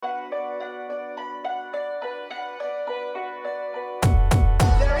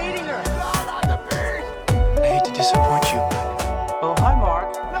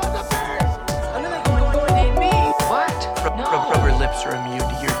closer, immune to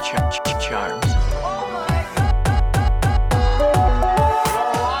your charms. Oh my God! You're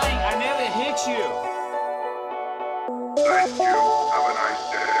lying. I never hit you. Thank you. Have a nice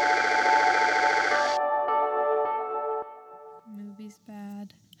day. Movie's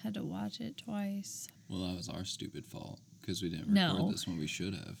bad. Had to watch it twice. Well, that was our stupid fault because we didn't No. record this when we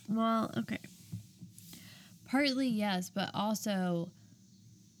should have. Well, okay. Partly yes, but also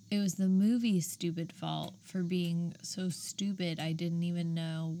it was the movie's stupid fault for being so stupid I didn't even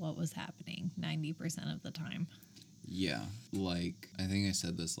know what was happening 90% of the time. Yeah, like I think I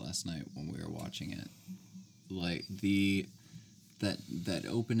said this last night when we were watching it. Like that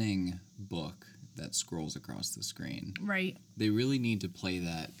opening book that scrolls across the screen. Right. They really need to play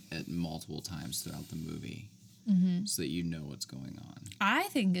that at multiple times throughout the movie so that you know what's going on. I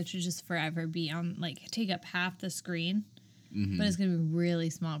think it should just forever be on, like, take up half the screen, but it's going to be really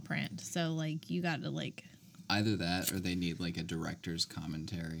small print. So, like, you got to, like... Either that or they need, like, a director's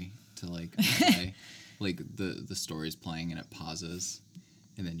commentary to, like, play. Like, the story's playing and it pauses,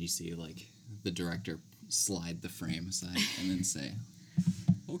 and then you see, like, the director slide the frame aside and then say,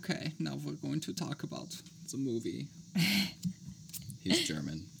 okay, now we're going to talk about the movie. He's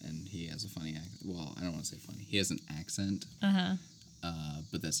German, and he has a funny accent. Well, I don't want to say funny. He has an accent,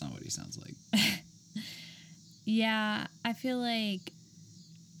 but that's not what he sounds like. Yeah, I feel like...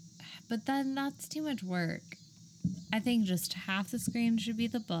 But then that's too much work. I think just half the screen should be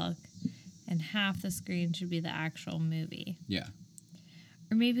the book, and half the screen should be the actual movie. Yeah.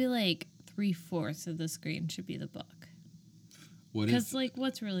 Or maybe, like, 3/4 of the screen should be the book. Because, like,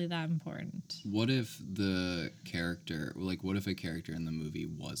 what's really that important? What if the character, like, what if a character in the movie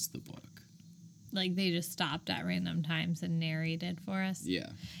was the book? Like, they just stopped at random times and narrated for us? Yeah.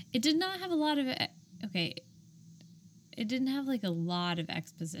 It did not have a lot of... Okay. It didn't have, like, a lot of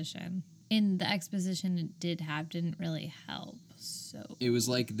exposition. And the exposition it did have didn't really help, so... It was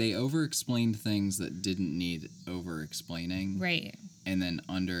like they over-explained things that didn't need over-explaining. Right. And then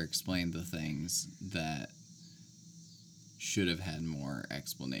under-explained the things that should have had more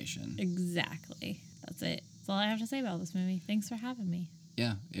explanation. Exactly. That's it. That's all I have to say about this movie. Thanks for having me.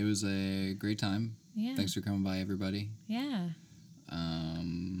 Yeah, it was a great time. Yeah. Thanks for coming by, everybody. Yeah.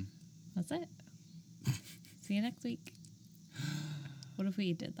 That's it. See you next week. What if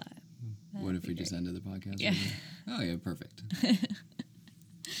we did that? What if we just ended the podcast? Yeah. Oh, yeah, perfect.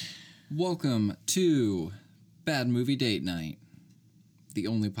 Welcome to Bad Movie Date Night, the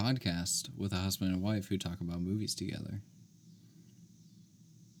only podcast with a husband and wife who talk about movies together.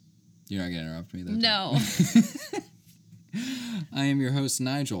 You're not going to interrupt me, though? No. I am your host,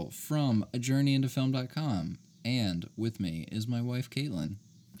 Nigel, from ajourneyintofilm.com, and with me is my wife, Caitlin.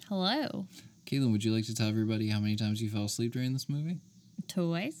 Hello. Caitlin, would you like to tell everybody how many times you fell asleep during this movie?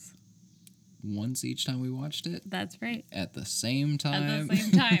 Twice. Once each time we watched it? That's right. At the same time? At the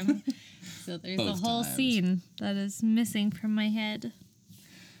same time. So there's Both a whole times. scene that is missing from my head.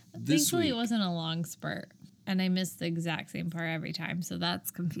 This Thankfully, week, it wasn't a long spurt. And I missed the exact same part every time, so that's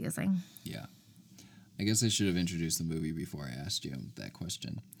confusing. Yeah. I guess I should have introduced the movie before I asked you that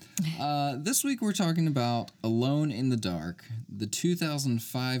question. This week we're talking about Alone in the Dark, the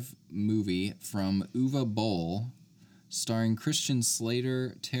 2005 movie from Uwe Boll, starring Christian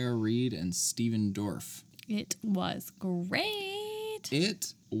Slater, Tara Reid, and Stephen Dorff. It was great.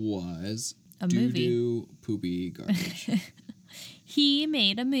 It was A movie. doo-doo poopy garbage. He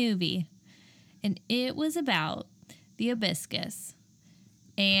made a movie, and it was about the hibiscus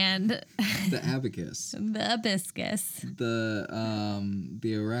and The abacus. the hibiscus, The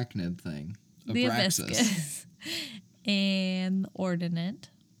arachnid thing. the Abraxas. hibiscus, and the ordinate,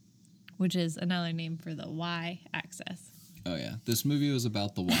 which is another name for the y-axis, Oh, yeah. This movie was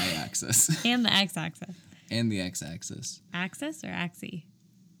about the y-axis and the x-axis. and the x-axis. Axis or axi?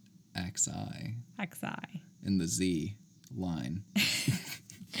 Axi. Axi. And the Z line.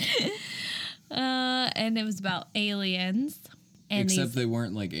 And it was about aliens. And Except they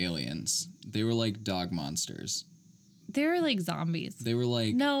weren't like aliens. They were like dog monsters. they were like zombies. They were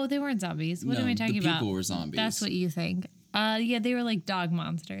like... No, they weren't zombies. What No, am I talking the about? people were zombies. That's what you think. Yeah, they were like dog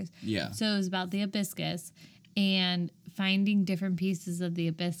monsters. Yeah. So it was about the hibiscus and finding different pieces of the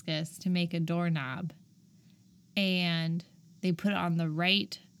hibiscus to make a doorknob. And they put it on the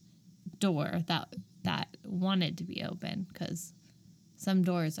right door that wanted to be open because some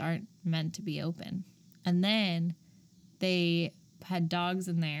doors aren't meant to be open. And then they had dogs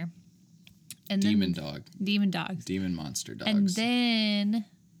in there. And Demon then, dog. Demon dogs. Demon monster dogs. And then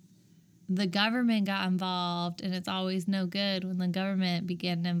the government got involved, and it's always no good when the government be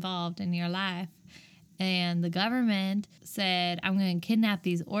getting involved in your life. And the government said, I'm going to kidnap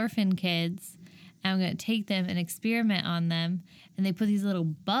these orphan kids and I'm going to take them and experiment on them. And they put these little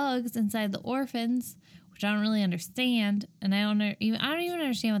bugs inside the orphans, which I don't really understand. And I don't even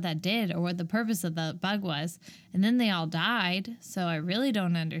understand what that did or what the purpose of the bug was. And then they all died, so I really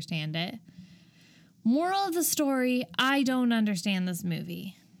don't understand it. Moral of the story, I don't understand this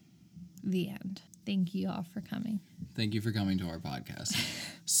movie. The end. Thank you all for coming. Thank you for coming to our podcast.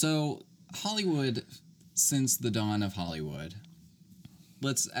 So, Hollywood, since the dawn of Hollywood,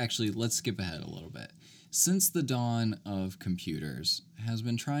 let's skip ahead a little bit. Since the dawn of computers, has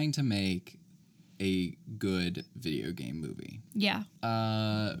been trying to make a good video game movie. Yeah.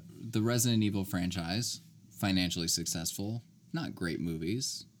 The Resident Evil franchise, financially successful, not great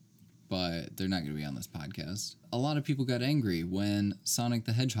movies, but they're not going to be on this podcast. A lot of people got angry when Sonic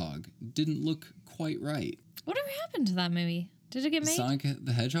the Hedgehog didn't look quite right. Whatever happened to that movie? Did it get made? Sonic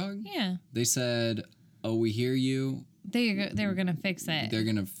the Hedgehog? Yeah. They said, "Oh, we hear you." They were going to fix it. They're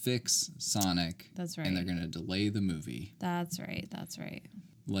going to fix Sonic. That's right. And they're going to delay the movie. That's right.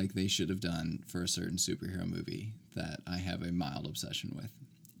 Like they should have done for a certain superhero movie that I have a mild obsession with.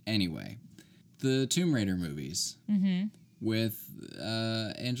 Anyway, the Tomb Raider movies with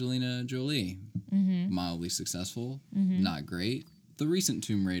Angelina Jolie, mildly successful, not great. The recent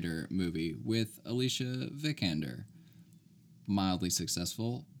Tomb Raider movie with Alicia Vikander, mildly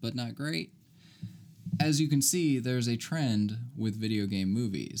successful, but not great. As you can see, there's a trend with video game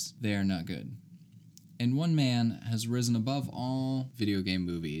movies. They are not good. And one man has risen above all video game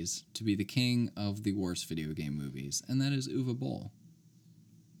movies to be the king of the worst video game movies, and that is Uwe Boll.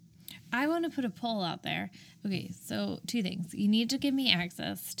 I want to put a poll out there. Okay, so 2 things. You need to give me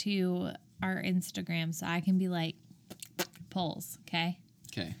access to our Instagram so I can be like, polls, okay?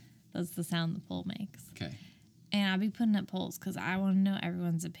 Okay. That's the sound the poll makes. Okay. And I'll be putting up polls because I want to know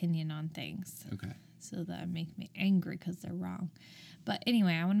everyone's opinion on things. Okay. So that make me angry because they're wrong. But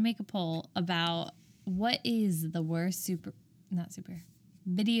anyway, I want to make a poll about what is the worst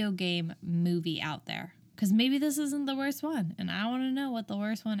video game movie out there. Because maybe this isn't the worst one. And I want to know what the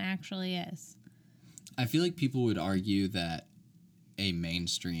worst one actually is. I feel like people would argue that a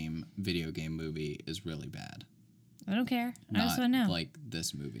mainstream video game movie is really bad. I don't care. I just Not want to know. like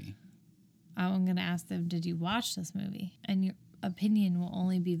this movie. I'm going to ask them, did you watch this movie? And your opinion will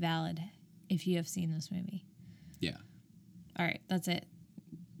only be valid if you have seen this movie. Yeah. All right, that's it.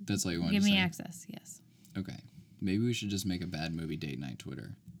 That's all you want Give to say? me access, yes. Okay. Maybe we should just make a bad movie date night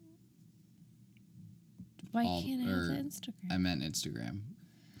Twitter. Why can't I have the Instagram? I meant Instagram.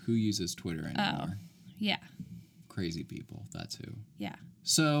 Who uses Twitter anymore? Yeah. Crazy people. That's who. Yeah.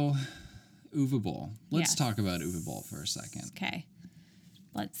 So, Uwe Boll. Let's Yes. talk about Uwe Boll for a second. Okay.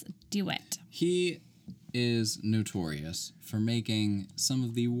 Let's do it. He is notorious for making some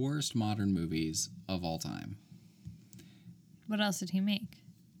of the worst modern movies of all time. What else did he make?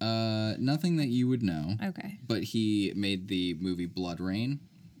 Nothing that you would know. Okay. But he made the movie Blood Rain,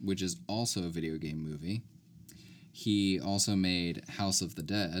 which is also a video game movie. He also made House of the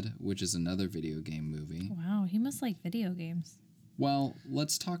Dead, which is another video game movie. Wow, he must like video games. Well,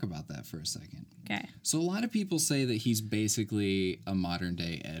 let's talk about that for a second. Okay. So a lot of people say that he's basically a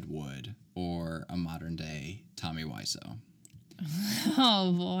modern-day Ed Wood or a modern-day Tommy Wiseau.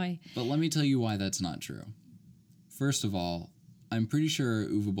 Oh, boy. But let me tell you why that's not true. First of all, I'm pretty sure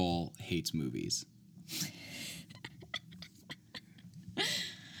Uwe Boll hates movies.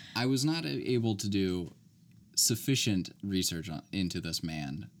 I was not able to do sufficient research into this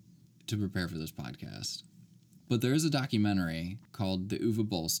man to prepare for this podcast. But there is a documentary called The Uwe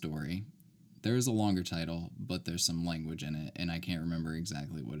Boll Story. There is a longer title, but there's some language in it, and I can't remember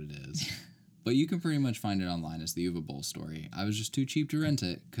exactly what it is. But you can pretty much find it online as The Uwe Boll Story. I was just too cheap to rent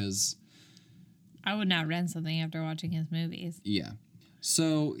it, because... I would not rent something after watching his movies. Yeah.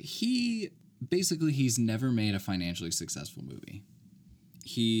 So he's never made a financially successful movie.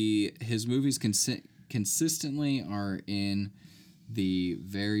 His movies consistently are in the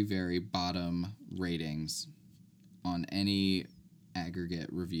very, very bottom ratings on any aggregate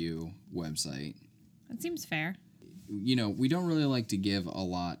review website. That seems fair. You know, we don't really like to give a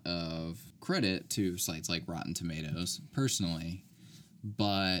lot of credit to sites like Rotten Tomatoes, personally,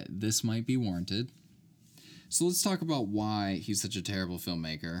 but this might be warranted. So let's talk about why he's such a terrible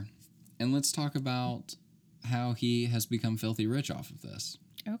filmmaker, and let's talk about how he has become filthy rich off of this.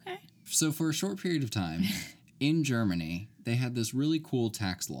 Okay. So for a short period of time, in Germany, they had this really cool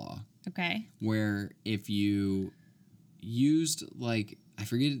tax law Okay. where if you used, like, I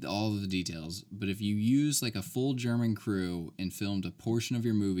forget all of the details, but if you used, like, a full German crew and filmed a portion of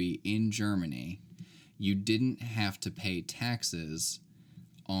your movie in Germany, you didn't have to pay taxes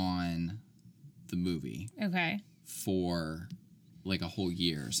on the movie Okay. for, like, a whole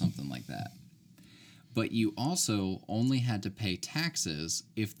year or something like that. But you also only had to pay taxes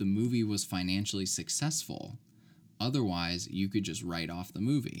if the movie was financially successful. Otherwise, you could just write off the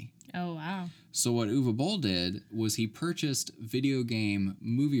movie. Oh, wow. So what Uwe Boll did was he purchased video game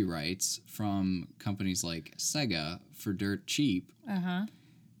movie rights from companies like Sega for dirt cheap,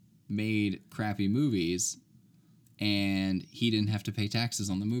 made crappy movies, and he didn't have to pay taxes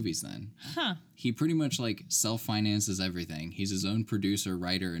on the movies then. Huh. He pretty much like self-finances everything. He's his own producer,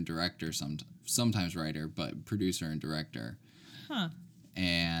 writer, and director, sometimes writer, but producer and director. Huh.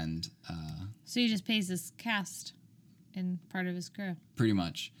 And So he just pays his cast and part of his crew. pretty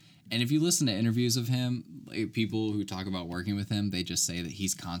much. And if you listen to interviews of him, like, people who talk about working with him, they just say that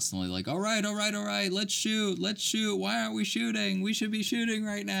he's constantly like, all right, let's shoot. Why aren't we shooting? We should be shooting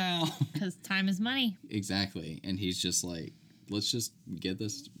right now. Because time is money. Exactly. And he's just like, let's just get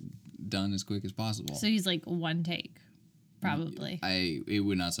this done as quick as possible. So he's like one take, probably. It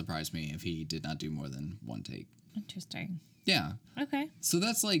would not surprise me if he did not do more than one take. Interesting. Yeah. Okay. So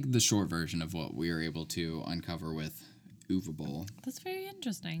that's like the short version of what we were able to uncover with Uwe Boll. That's very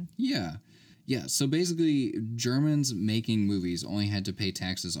interesting. Yeah. Yeah, so basically, Germans making movies only had to pay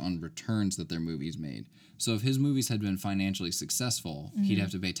taxes on returns that their movies made. So if his movies had been financially successful, he'd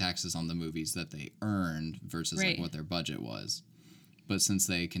have to pay taxes on the movies that they earned versus like Right. what their budget was. But since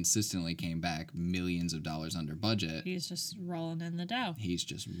they consistently came back millions of dollars under budget, He's just rolling in the dough. he's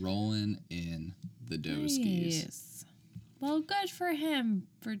just rolling in the dough skis. Nice. Well, good for him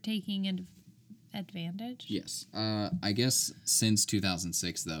for taking advantage. Yes. I guess since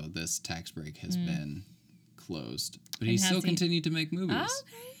 2006, though, this tax break has been closed. But he And has still he- continued to make movies. Oh,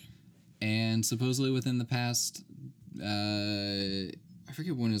 okay. And supposedly within the past, I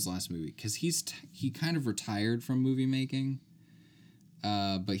forget when his last movie, because he kind of retired from movie making.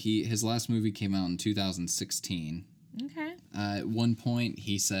 But his last movie came out in 2016. Okay. At one point,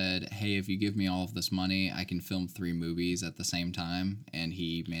 he said, hey, if you give me all of this money, I can film 3 movies at the same time. And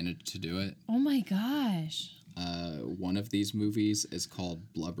he managed to do it. Oh my gosh. One of these movies is called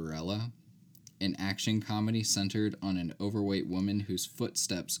Blubberella, an action comedy centered on an overweight woman whose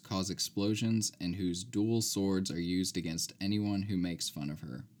footsteps cause explosions and whose dual swords are used against anyone who makes fun of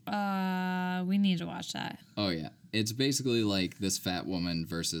her. We need to watch that. Oh, yeah. It's basically like this fat woman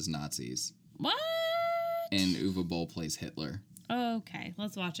versus Nazis. What? And Uwe Boll plays Hitler. Okay,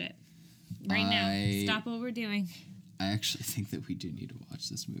 let's watch it. Right now. Stop what we're doing. I actually think that we do need to watch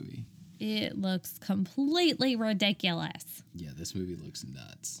this movie. It looks completely ridiculous. Yeah, this movie looks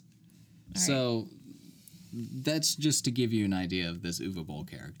nuts. All So, that's just to give you an idea of this Uwe Boll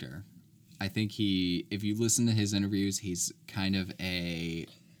character. I think if you listen to his interviews, he's kind of a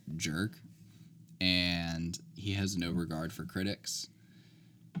jerk, and he has no regard for critics.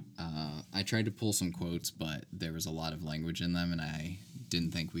 I tried to pull some quotes, but there was a lot of language in them, and I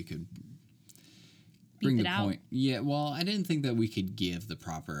didn't think we could bring Beep the it out. point. Yeah, well, I didn't think that we could give the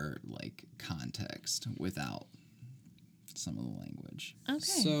proper context without some of the language. Okay.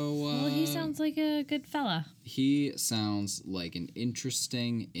 So, well, he sounds like a good fella. he sounds like an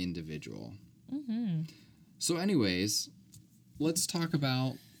interesting individual. Mm-hmm. So, anyways, let's talk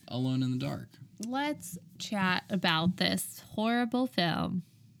about Alone in the Dark. Let's chat about this horrible film.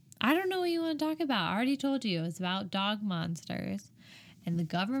 I don't know what you want to talk about. I already told you. It's about dog monsters and the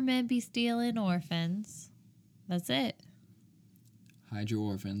government be stealing orphans. That's it. Hide your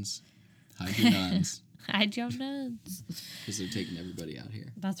orphans. Hide your nuns. Hide your nuns. Because they're taking everybody out here.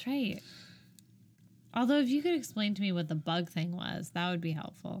 That's right. Although if you could explain to me what the bug thing was, that would be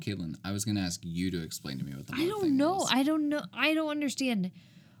helpful. Caitlin, I was going to ask you to explain to me what the bug I don't thing know. was. I don't know. I don't understand.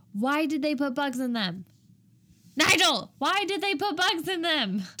 Why did they put bugs in them? Nigel, why did they put bugs in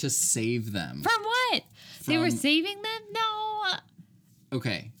them? To save them. From what? They were From- saving them? No.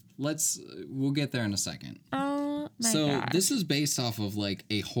 Okay, we'll get there in a second. Oh my So god. this is based off of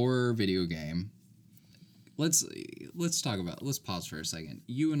a horror video game. Let's pause for a second.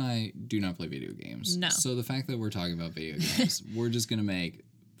 You and I do not play video games. No. So the fact that we're talking about video games, we're just going to make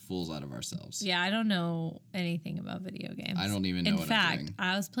fools out of ourselves. Yeah, I don't know anything about video games. I don't even know In what I'm fact, doing.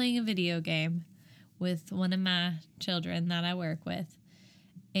 I was playing a video game with one of my children that I work with,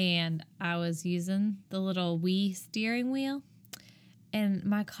 and I was using the little Wii steering wheel, and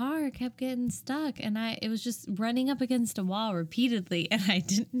my car kept getting stuck, and it was just running up against a wall repeatedly, and I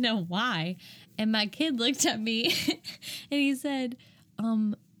didn't know why. And my kid looked at me, and he said,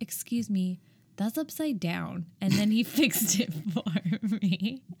 excuse me, that's upside down. And then he fixed it for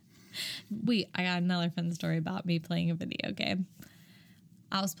me. I got another fun story about me playing a video game.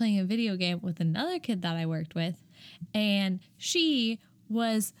 I was playing a video game with another kid that I worked with, and she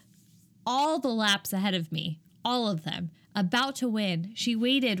was all the laps ahead of me, all of them. about to win. She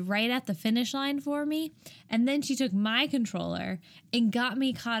waited right at the finish line for me, and then she took my controller and got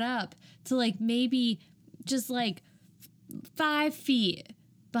me caught up to like maybe just like 5 feet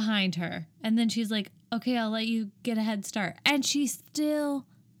behind her. And then she's like, okay, I'll let you get a head start. And she still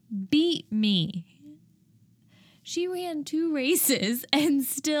beat me. She ran 2 races and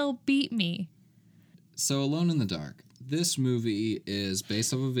still beat me. So Alone in the Dark. This movie is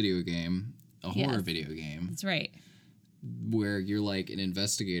based off a video game, a horror video game, That's right. where you're like an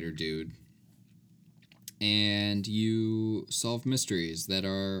investigator dude and you solve mysteries that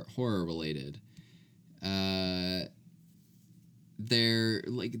are horror related.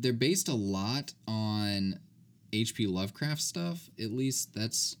 They're based a lot on H.P. Lovecraft stuff. At least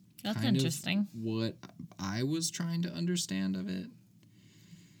that's kind interesting. of what I was trying to understand of it.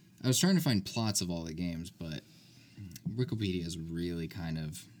 I was trying to find plots of all the games, but Wikipedia is really kind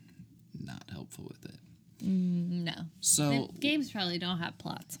of not helpful with it. No. So The games probably don't have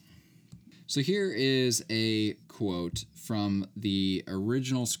plots. So here is a quote from the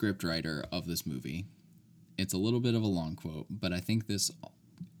original scriptwriter of this movie. It's a little bit of a long quote, but I think this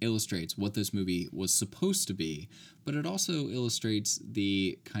illustrates what this movie was supposed to be, but it also illustrates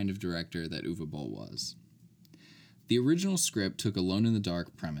the kind of director that Uwe Boll was. The original script took Alone in the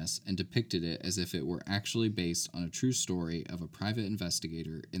Dark premise and depicted it as if it were actually based on a true story of a private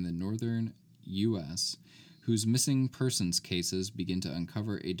investigator in the northern U.S. whose missing persons cases begin to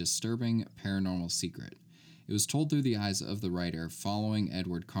uncover a disturbing paranormal secret. It was told through the eyes of the writer following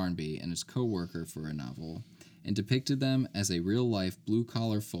Edward Carnby and his co-worker for a novel, and depicted them as a real-life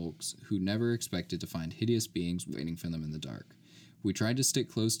blue-collar folks who never expected to find hideous beings waiting for them in the dark. We tried to stick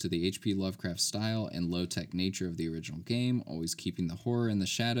close to the H.P. Lovecraft style and low-tech nature of the original game, always keeping the horror in the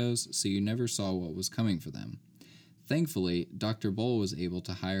shadows so you never saw what was coming for them. Thankfully, Dr. Boll was able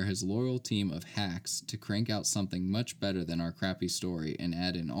to hire his loyal team of hacks to crank out something much better than our crappy story and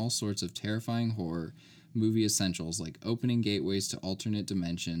add in all sorts of terrifying horror movie essentials like opening gateways to alternate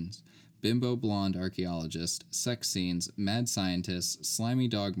dimensions, bimbo blonde archaeologist, sex scenes, mad scientists, slimy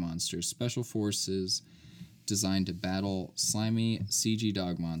dog monsters, special forces designed to battle slimy CG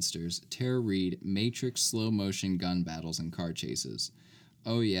dog monsters, Tara Reid, Matrix slow-motion gun battles and car chases.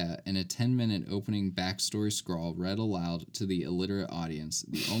 Oh yeah, and a 10-minute opening backstory scrawl read aloud to the illiterate audience,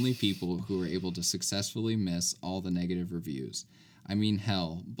 the only people who were able to successfully miss all the negative reviews. I mean,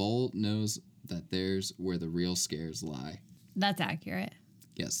 hell, Boll knows that there's where the real scares lie. That's accurate.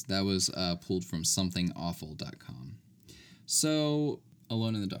 Yes, that was pulled from somethingawful.com. So,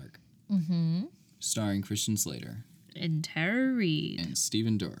 Alone in the Dark. Mm-hmm. Starring Christian Slater. And Tara Reid. And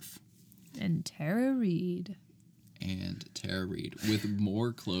Stephen Dorff. And Tara Reid. And Tara Reid. With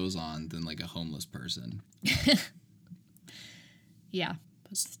more clothes on than like a homeless person. Yeah,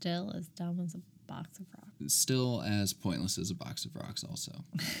 but still as dumb as a box of rocks. Still as pointless as a box of rocks also.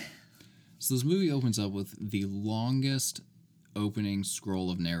 So this movie opens up with the longest opening scroll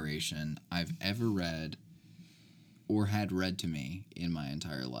of narration I've ever read or had read to me in my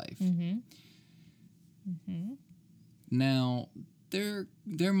entire life. Mm-hmm. Mm-hmm. Now,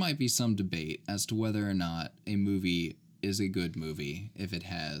 there might be some debate as to whether or not a movie is a good movie if it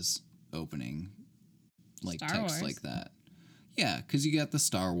has opening like Star text Wars. like that. Yeah, because you got the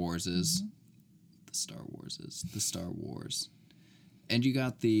Star Warses. The Star Wars. And you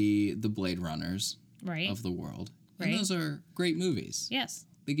got the Blade Runners Right. of the world. Right. And those are great movies. Yes.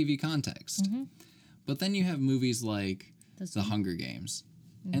 They give you context. Mm-hmm. But then you have movies like This The one? Hunger Games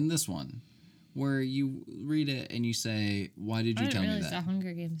and this one, where you read it and you say, why did I you didn't tell me realize that? the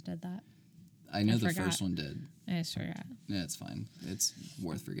Hunger Games did that. I know I the forgot. first one did. I just forgot. Yeah, it's fine. It's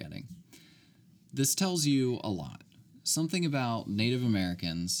worth forgetting. This tells you a lot. Something about Native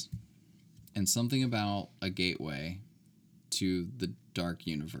Americans and something about a gateway to the dark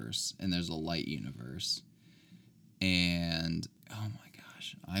universe. And there's a light universe. And, oh my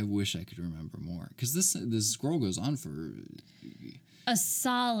gosh, I wish I could remember more. Because this scroll goes on for... A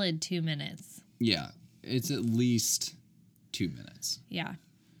solid 2 minutes. Yeah, it's at least 2 minutes. Yeah.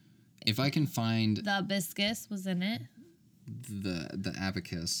 If I can find The hibiscus was in it. the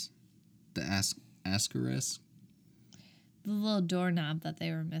abacus, the ascaris, The little doorknob that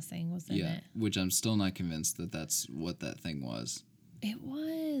they were missing was in it. which I'm still not convinced that that's what that thing was. It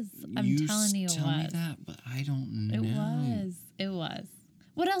was. You I'm telling you it tell me was. that, but I don't know. It was. It was.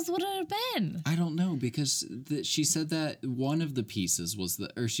 What else would it have been? I don't know because she said that one of the pieces was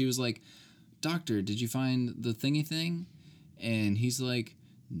or she was like, "Doctor, did you find the thingy thing?" And he's like,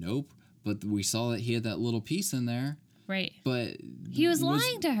 "Nope, but we saw that he had that little piece in there." Right. But He was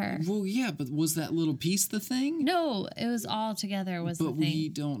lying to her. Well, yeah, but was that little piece the thing? No, it was all together was But the thing. we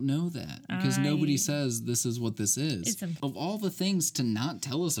don't know that because nobody says this is what this is. Of all the things to not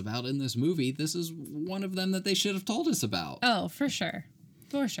tell us about in this movie, this is one of them that they should have told us about. Oh, for sure.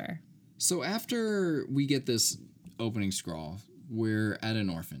 For sure. So after we get this opening scroll, we're at an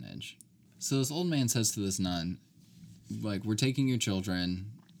orphanage. So this old man says to this nun, like, we're taking your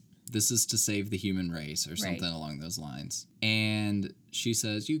children. This is to save the human race or something along those lines. And she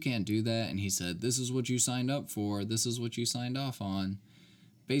says, you can't do that. And he said, this is what you signed up for. This is what you signed off on.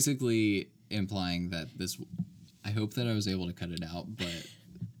 Basically implying that this... I hope that I was able to cut it out, but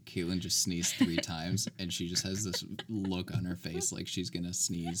Caitlin just sneezed 3 times. And she just has this look on her face like she's going to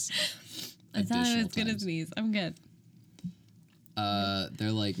sneeze. I thought I was going to sneeze. I'm good.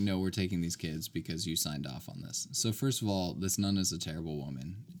 They're like, no, we're taking these kids because you signed off on this. So first of all, this nun is a terrible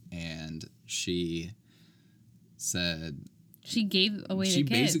woman. And she said... She gave away the kids. She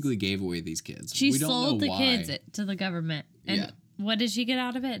basically gave away these kids. She we don't sold know the why. kids to the government. And what did she get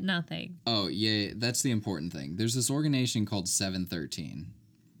out of it? Nothing. Oh, yeah, that's the important thing. There's this organization called 713.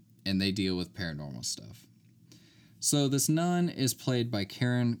 And they deal with paranormal stuff. So this nun is played by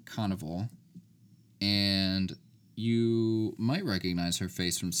Karen Conoval. And you might recognize her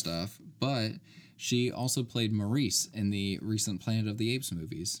face from stuff, but... She also played Maurice in the recent Planet of the Apes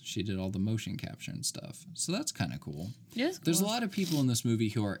movies. She did all the motion capture and stuff. So that's kind of cool. Yes, cool. There's a lot of people in this movie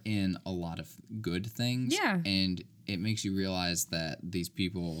who are in a lot of good things. Yeah. And it makes you realize that these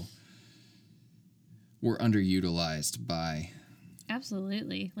people were underutilized by...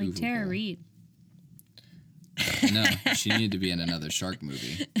 Absolutely. Like Uwe Tara Boll. Reid. No, she needed to be in another shark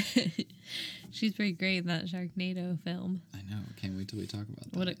movie. She's pretty great in that Sharknado film. I know. Can't wait till we talk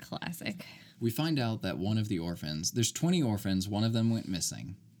about that. What a classic. We find out that one of the orphans, there's 20 orphans, one of them went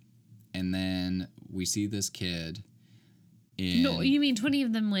missing. And then we see this kid in... No, you mean 20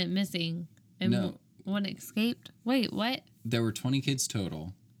 of them went missing and No. one escaped? Wait, what? There were 20 kids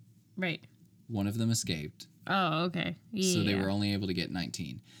total. Right. One of them escaped. Oh, okay. Yeah. So they were only able to get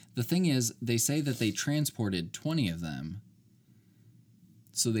 19. The thing is, they say that they transported 20 of them.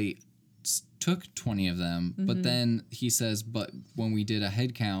 So they took 20 of them, but then he says, but when we did a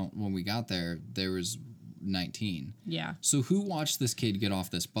head count, when we got there, there was 19. Yeah. So who watched this kid get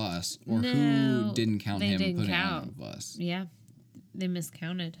off this bus, or No, who didn't count they him didn't putting count. on the bus? Yeah. They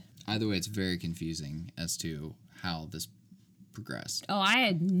miscounted. Either way, it's very confusing as to how this progressed. Oh, I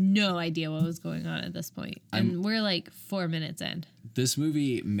had no idea what was going on at this point. And we're like 4 minutes in. This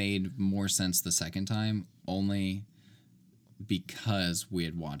movie made more sense the second time, only because we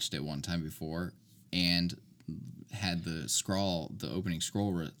had watched it one time before and had the opening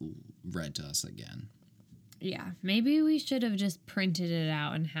scroll read to us again. Yeah. Maybe we should have just printed it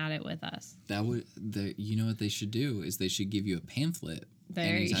out and had it with us. You know what they should do is they should give you a pamphlet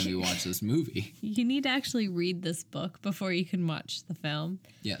There anytime you- you watch this movie. You need to actually read this book before you can watch the film.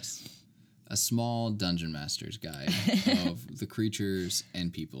 Yes. A small Dungeon Master's guide of the creatures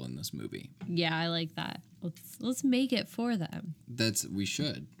and people in this movie. Yeah, I like that. Let's make it for them. We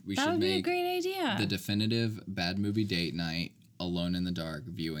should. We That should would be a make great idea. the definitive bad movie date night Alone in the Dark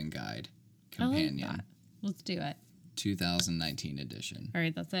viewing guide I like companion that. Let's do it. 2019 edition. All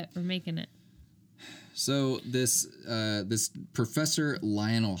right, that's it. We're making it. So this Professor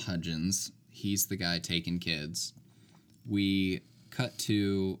Lionel Hudgens, he's the guy taking kids. We cut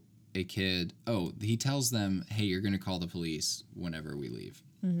to a kid. Oh, he tells them, hey, you're going to call the police whenever we leave.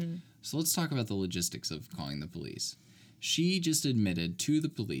 Mm-hmm. So let's talk about the logistics of calling the police. She just admitted to the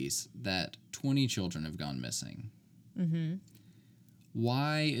police that 20 children have gone missing. Mm-hmm.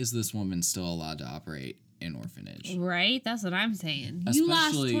 Why is this woman still allowed to operate an orphanage? Right? That's what I'm saying. You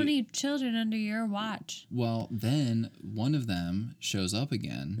lost Especially- 20 children under your watch. Well, then one of them shows up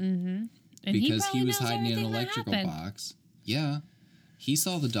again. Mm-hmm. And Because he probably was knows hiding in an everything that electrical happened. box. Yeah. He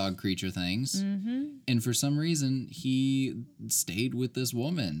saw the dog creature things. Mm-hmm. And for some reason, he stayed with this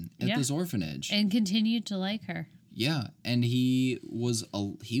woman at Yeah. this orphanage. And continued to like her. Yeah. And he was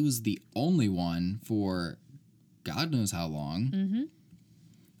the only one for God knows how long. Mm-hmm.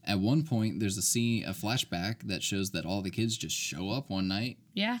 At one point, there's a flashback that shows that all the kids just show up one night.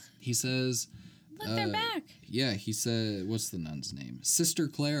 Yeah. He says... Look, they're back. Yeah, he said, what's the nun's name? Sister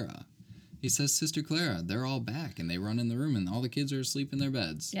Clara. He says, Sister Clara, they're all back, and they run in the room, and all the kids are asleep in their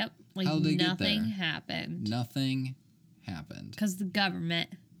beds. Yep. Like How'd they get nothing there? happened. Nothing happened. Because the government.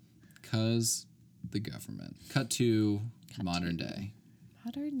 Because the government. Cut to modern day.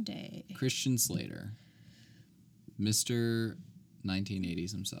 Modern day. Christian Slater. Mr.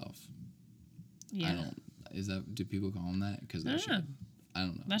 1980s himself. Yeah. Do people call him that? Because I don't know. I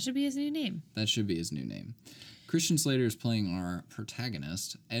don't know. That should be his new name. That should be his new name. Christian Slater is playing our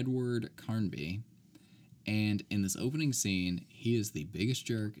protagonist, Edward Carnby. And in this opening scene, he is the biggest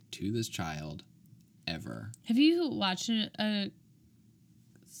jerk to this child ever. Have you watched a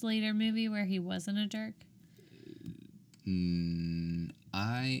Slater movie where he wasn't a jerk?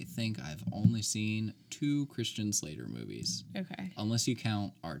 I think I've only seen 2 Christian Slater movies. Okay. Unless you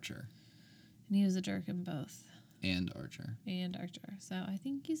count Archer. And he was a jerk in both. And Archer. So I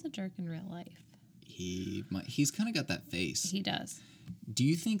think he's a jerk in real life. He's kind of got that face. He does. Do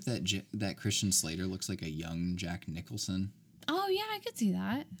you think that that Christian Slater looks like a young Jack Nicholson? Oh, yeah, I could see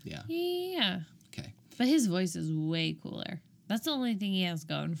that. Yeah. Yeah. Okay. But his voice is way cooler. That's the only thing he has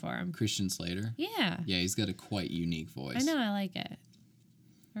going for him. Christian Slater? Yeah. Yeah, he's got a quite unique voice. I know, I like it.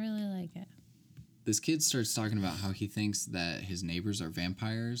 I really like it. This kid starts talking about how he thinks that his neighbors are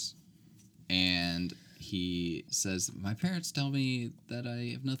vampires. And he says, my parents tell me that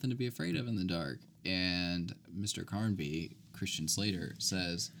I have nothing to be afraid of in the dark. And Mr. Carnby, Christian Slater,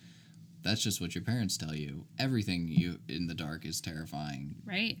 says, that's just what your parents tell you. Everything you in the dark is terrifying.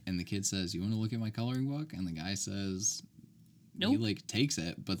 Right. And the kid says, you want to look at my coloring book? And the guy says, nope. He takes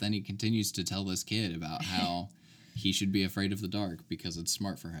it, but then he continues to tell this kid about how he should be afraid of the dark because it's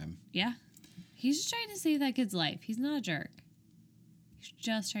smart for him. Yeah. He's just trying to save that kid's life. He's not a jerk. He's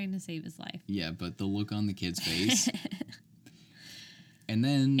just trying to save his life. Yeah, but the look on the kid's face. And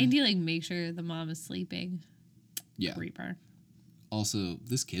then... And he, makes sure the mom is sleeping. Yeah. Reaper. Also,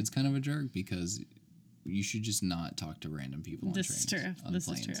 this kid's kind of a jerk because you should just not talk to random people on This trains. is true. On This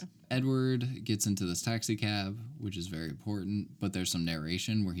planes. is true. Edward gets into this taxi cab, which is very important, but there's some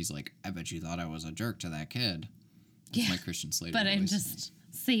narration where he's like, I bet you thought I was a jerk to that kid. That's my Christian Slater But I'm voice. just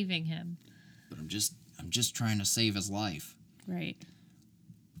saving him. But I'm just trying to save his life. Right.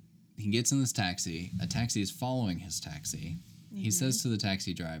 He gets in this taxi. A taxi is following his taxi. He says to the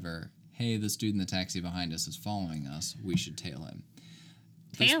taxi driver, hey, this dude in the taxi behind us is following us. We should tail him.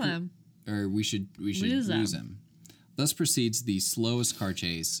 Tail him. Or we should lose him. Thus proceeds the slowest car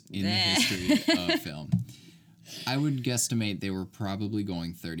chase in the history of film. I would guesstimate they were probably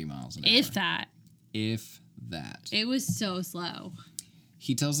going 30 miles an hour. If that. If that. It was so slow.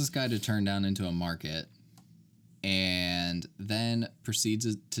 He tells this guy to turn down into a market and then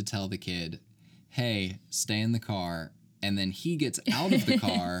proceeds to tell the kid, hey, stay in the car. And then he gets out of the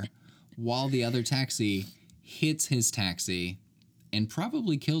car while the other taxi hits his taxi and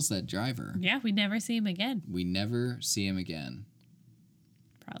probably kills that driver. Yeah, we never see him again. We never see him again.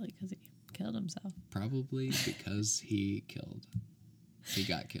 Probably because he killed himself. Probably because he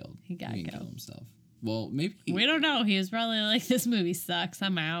got killed. He got didn't killed. kill himself. Well, maybe. We don't know. He was probably like, this movie sucks.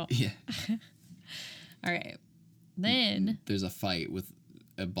 I'm out. Yeah. All right. Then. There's a fight with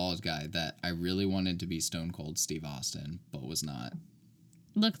a bald guy that I really wanted to be Stone Cold Steve Austin, but was not.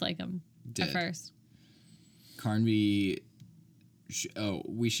 Looked like him Did. at first. Carnby.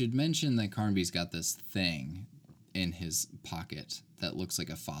 We should mention that Carnby's got this thing in his pocket that looks like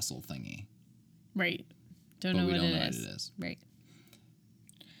a fossil thingy. Right. Don't But know we what don't it know is. what it is. Right.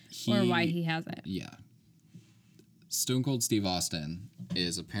 Or why he has it. Yeah. Stone Cold Steve Austin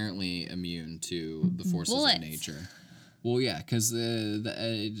is apparently immune to the forces Bullets. of nature. Well, yeah, because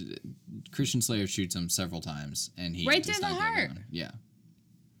Christian Slater shoots him several times, and he Right does to the not go heart. down. Yeah,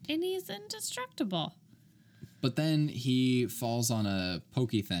 And he's indestructible. but then he falls on a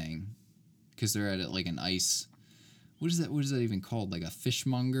pokey thing because they're at an ice. What is that? What is that even called? Like a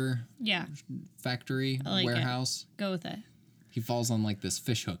fishmonger Yeah. factory I like it. warehouse. Go with it. He falls on this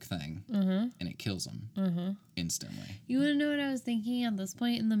fish hook thing, and it kills him instantly. You want to know what I was thinking at this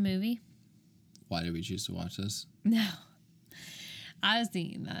point in the movie? Why did we choose to watch this? No. I was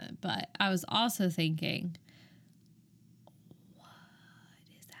thinking that, but I was also thinking, what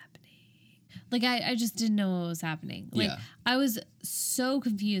is happening? I just didn't know what was happening. Yeah. I was so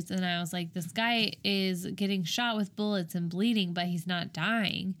confused, and I was like, this guy is getting shot with bullets and bleeding, but he's not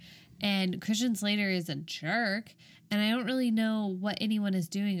dying. And Christian Slater is a jerk, and I don't really know what anyone is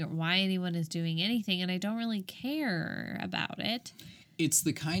doing or why anyone is doing anything, and I don't really care about it. It's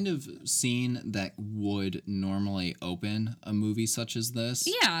the kind of scene that would normally open a movie such as this.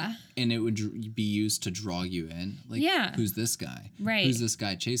 Yeah. And it would be used to draw you in. Yeah. Who's this guy? Right. Who's this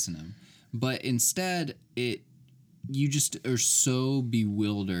guy chasing him? But instead, you just are so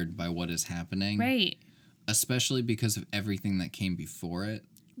bewildered by what is happening. Right. Especially because of everything that came before it,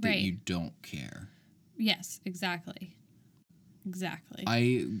 that Right. you don't care. Yes, exactly. Exactly.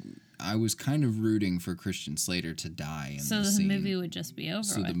 I was kind of rooting for Christian Slater to die in So this the scene. movie would just be over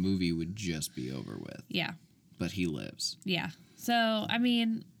So with. the movie would just be over with. Yeah. But he lives. Yeah. So, I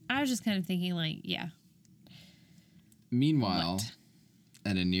was just kind of thinking yeah. Meanwhile, What?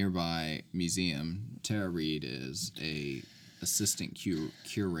 At a nearby museum, Tara Reid is a assistant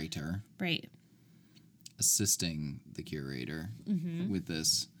curator, Right. assisting the curator with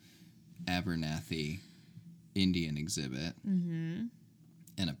this Abernathy Indian exhibit, and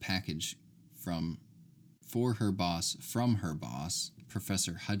a package from her boss,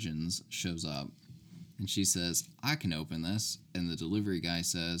 Professor Hudgens, shows up, and she says, "I can open this," and the delivery guy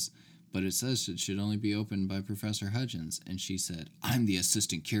says, "But it says it should only be opened by Professor Hudgens," and she said, "I'm the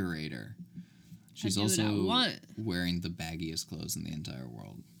assistant curator." She's do what I also want. wearing the baggiest clothes in the entire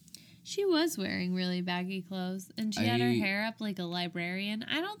world. She was wearing really baggy clothes, and she had her hair up like a librarian.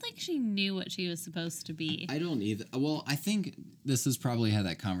 I don't think she knew what she was supposed to be. I don't either. Well, I think this is probably how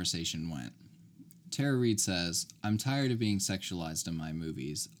that conversation went. Tara Reid says, "I'm tired of being sexualized in my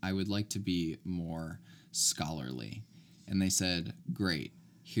movies. I would like to be more scholarly." And they said, "Great.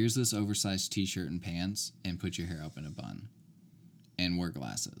 Here's this oversized t-shirt and pants, and put your hair up in a bun. And wear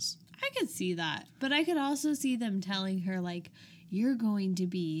glasses." I could see that, but I could also see them telling her, like, you're going to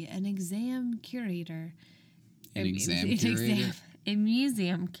be an exam curator. An exam curator? A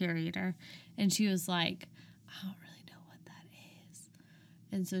museum curator. And she was like, I don't really know what that is.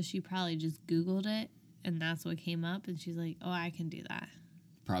 And so she probably just Googled it, and that's what came up. And she's like, oh, I can do that.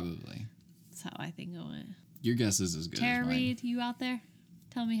 Probably. That's how I think it went. Your guess is as good Tara as mine. Reid, you out there?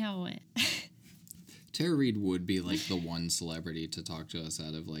 Tell me how it went. Tara Reid would be like the one celebrity to talk to us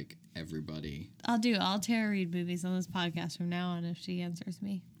out of like everybody. I'll do all Tara Reid movies on this podcast from now on if she answers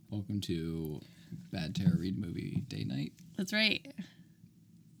me. Welcome to Bad Tara Reid Movie Day Night. That's right.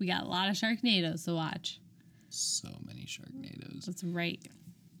 We got a lot of Sharknadoes to watch. So many Sharknadoes. That's right.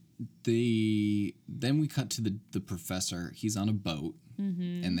 Then we cut to the professor. He's on a boat,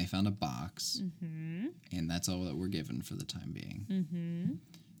 and they found a box, and that's all that we're given for the time being.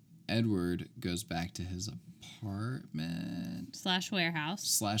 Edward goes back to his apartment /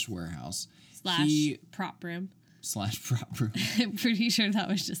 warehouse / prop room. / prop room. I'm pretty sure that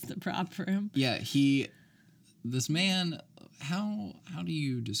was just the prop room. Yeah, this man, how do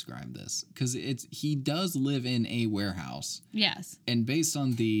you describe this? Because he does live in a warehouse. Yes. And based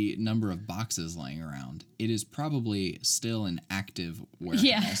on the number of boxes laying around, it is probably still an active warehouse.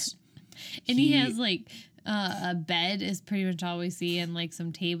 Yeah. And he has like a bed is pretty much all we see, and like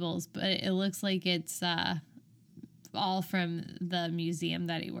some tables, but it looks like it's all from the museum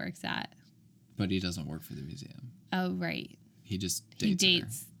that he works at. But he doesn't work for the museum. Oh, right. He just He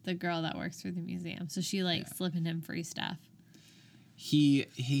dates her. the girl that works for the museum. So she likes slipping him free stuff. He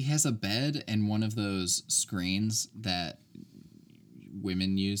has a bed and one of those screens that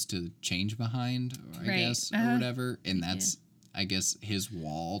women use to change behind, I guess, or whatever. And that's, I guess, his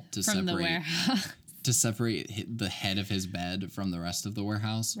wall to From the separate warehouse. to separate the head of his bed from the rest of the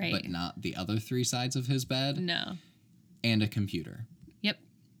warehouse, Right. but not the other three sides of his bed. No. And a computer. Yep.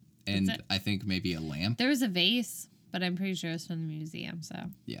 And That's it. I think maybe a lamp. There was a vase, but I'm pretty sure it's from the museum,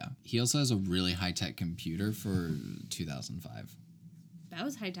 so. Yeah. He also has a really high-tech computer for 2005. That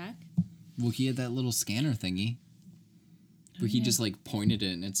was high tech. Well, he had that little scanner thingy where he just like pointed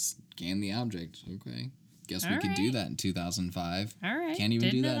it and it scanned the object. Okay. Guess we could do that in 2005. All right. Can't even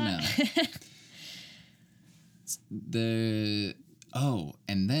Didn't do know that now.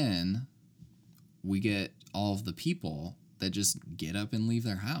 And then we get all of the people that just get up and leave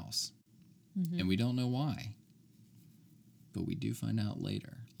their house. And we don't know why. But we do find out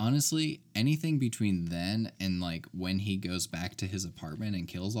later. Honestly, anything between then and like when he goes back to his apartment and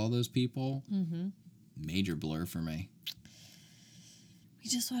kills all those people, major blur for me. We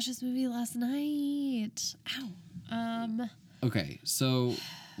just watched this movie last night. Ow. Okay, so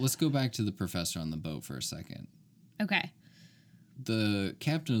let's go back to the professor on the boat for a second. Okay. The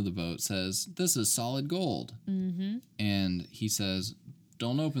captain of the boat says, "This is solid gold." And he says,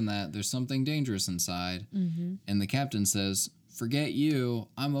 "Don't open that. There's something dangerous inside." And the captain says, "Forget you.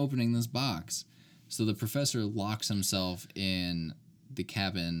 I'm opening this box." So the professor locks himself in the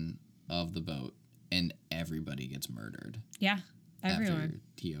cabin of the boat, and everybody gets murdered. Yeah. Everyone. After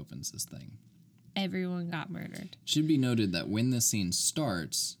he opens this thing. Everyone got murdered. Should be noted that when this scene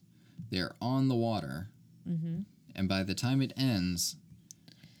starts, they're on the water, and by the time it ends,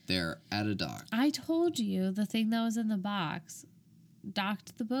 they're at a dock. I told you the thing that was in the box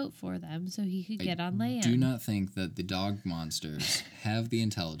docked the boat for them so he could get on land. Do not think that the dog monsters have the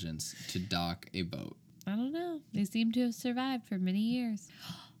intelligence to dock a boat. I don't know. They seem to have survived for many years.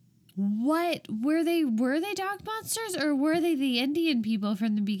 What? Were they dog monsters, or were they the Indian people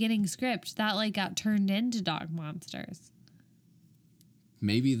from the beginning script that like got turned into dog monsters?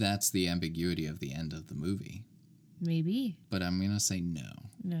 Maybe that's the ambiguity of the end of the movie. Maybe. But I'm going to say no.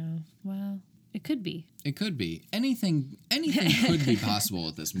 No. Well, It could be. It could be. Anything could be possible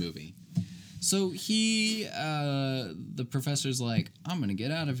with this movie. So the professor's like, I'm going to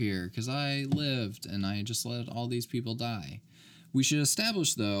get out of here because I lived and I just let all these people die. We should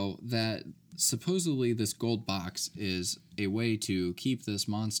establish, though, that supposedly this gold box is a way to keep this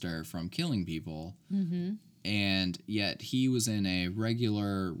monster from killing people. Mm-hmm. And yet he was in a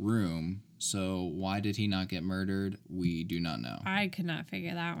regular room. So why did he not get murdered? We do not know. I could not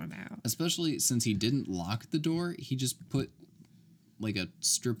figure that one out. Especially since he didn't lock the door. He just put like a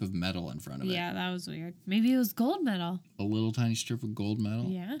strip of metal in front of it. Yeah, that was weird. Maybe it was gold metal. A little tiny strip of gold metal?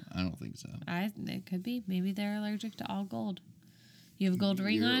 Yeah. I don't think so. It could be. Maybe they're allergic to all gold. You have a gold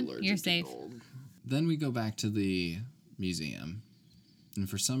ring on, you're safe. Then we go back to the museum. And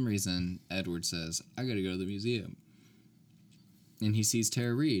for some reason, Edward says, I gotta go to the museum. And he sees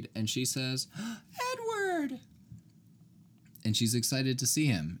Tara Reid, and she says, Edward! And she's excited to see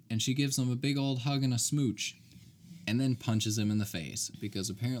him, and she gives him a big old hug and a smooch, and then punches him in the face, because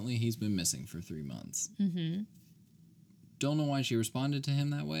apparently he's been missing for 3 months. Mm-hmm. Don't know why she responded to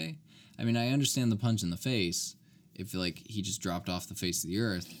him that way. I mean, I understand the punch in the face, if, like, he just dropped off the face of the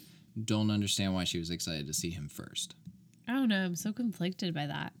earth. Don't understand why she was excited to see him first. I don't know. I'm so conflicted by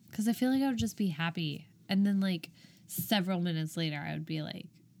that. Because I feel like I would just be happy. And then, like, several minutes later, I would be like,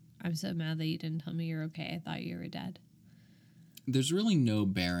 I'm so mad that you didn't tell me you're okay. I thought you were dead. There's really no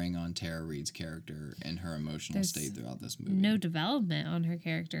bearing on Tara Reid's character and her emotional state throughout this movie. No development on her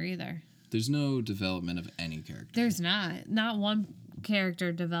character either. There's no development of any character. There's not. Not one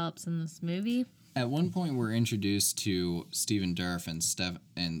character develops in this movie. At one point, we're introduced to Stephen Dorff in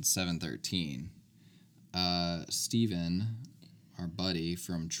 713. Stephen, our buddy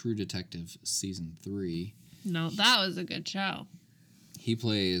from True Detective Season 3. No, that was a good show. He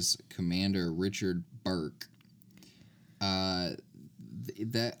plays Commander Richard Burke.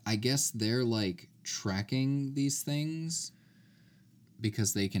 That I guess they're like tracking these things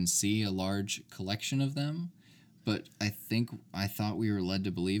because they can see a large collection of them. But I thought we were led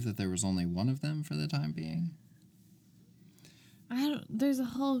to believe that there was only one of them for the time being. There's a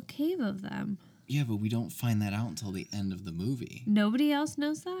whole cave of them. Yeah, but we don't find that out until the end of the movie. Nobody else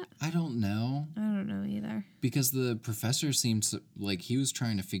knows that? I don't know. I don't know either. Because the professor seemed like he was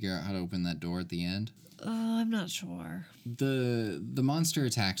trying to figure out how to open that door at the end. Oh, I'm not sure. The monster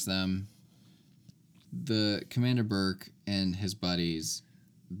attacks them. The Commander Burke and his buddies,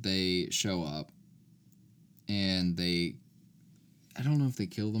 they show up. And I don't know if they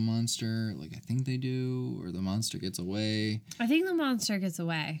kill the monster. Like, I think they do. Or the monster gets away. I think the monster gets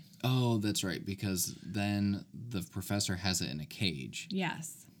away. Oh, that's right. Because then the professor has it in a cage.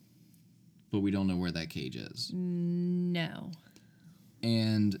 Yes. But we don't know where that cage is. No.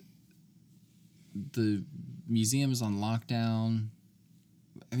 And the museum is on lockdown.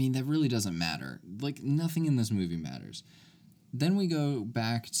 I mean, that really doesn't matter. Like, nothing in this movie matters. Then we go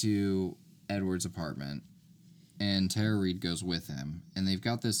back to Edward's apartment. And Tara Reid goes with him. And they've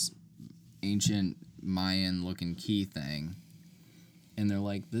got this ancient Mayan-looking key thing. And they're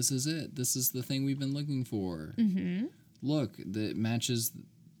like, this is it. This is the thing we've been looking for. Mm-hmm. Look, that matches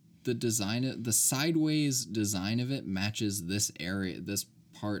the design. The sideways design of it matches this area, this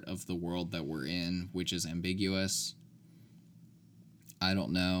part of the world that we're in, which is ambiguous. I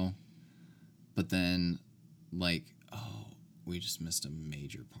don't know. But then, like, oh, we just missed a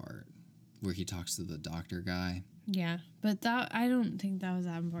major part. Where he talks to the doctor guy. Yeah, but I don't think that was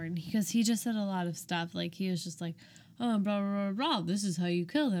that important because he just said a lot of stuff. Like, he was just like, oh, blah, blah, blah, blah, this is how you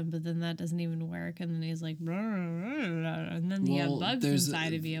kill them. But then that doesn't even work. And then he's like, blah, blah, blah, blah, and then you have bugs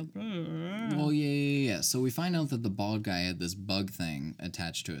inside of you. Blah, blah, blah. Well, yeah. So we find out that the bald guy had this bug thing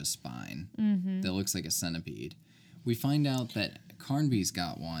attached to his spine that looks like a centipede. We find out that Carnby's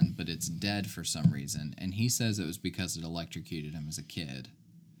got one, but it's dead for some reason. And he says it was because it electrocuted him as a kid.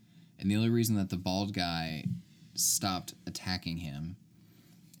 And the only reason that the bald guy stopped attacking him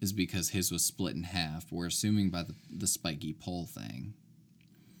is because his was split in half. We're assuming by the spiky pole thing.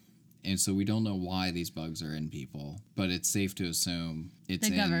 And so we don't know why these bugs are in people, but it's safe to assume it's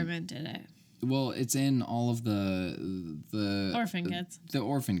the government did it. Well, it's in all of the orphan kids. The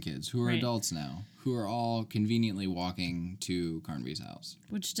orphan kids who are Right. adults now, who are all conveniently walking to Carnby's house.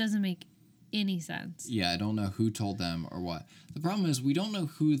 Which doesn't make any sense. Yeah, I don't know who told them or what. The problem is we don't know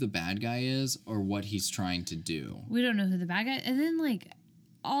who the bad guy is or what he's trying to do. We don't know who the bad guy. And then, like,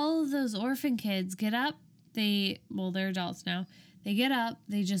 all of those orphan kids get up. They're adults now. They get up.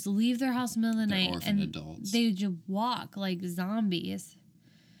 They just leave their house in the middle of the They're night. orphan And adults. they just walk like zombies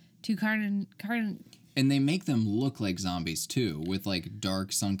to Carn. And they make them look like zombies too, with like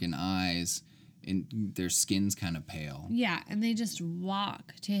dark sunken eyes and their skin's kind of pale. Yeah, and they just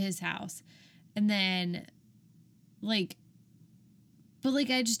walk to his house. And then, like, but, like,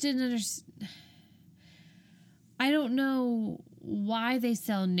 I just didn't understand. I don't know why they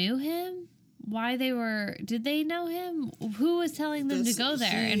still knew him. Why they were, did they know him? Who was telling them to go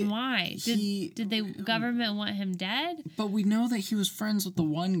there and why? Did the government want him dead? But we know that he was friends with the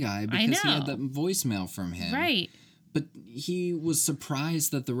one guy because he had that voicemail from him. Right. But he was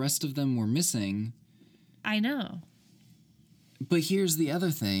surprised that the rest of them were missing. I know. But here's the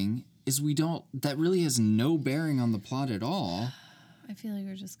other thing, is that really has no bearing on the plot at all. I feel like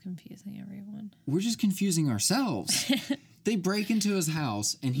we're just confusing everyone. We're just confusing ourselves. They break into his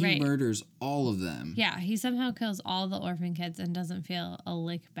house and he murders all of them. Yeah, he somehow kills all the orphan kids and doesn't feel a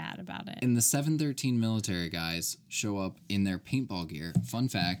lick bad about it. And the 713 military guys show up in their paintball gear. Fun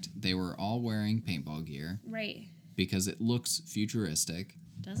fact, they were all wearing paintball gear. Right. Because it looks futuristic.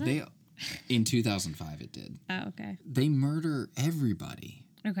 Does it? In 2005 it did. Oh, okay. They murder everybody.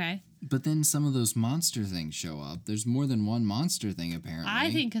 Okay. But then some of those monster things show up. There's more than one monster thing, apparently.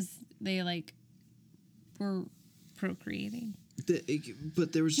 I think because they, like, were procreating.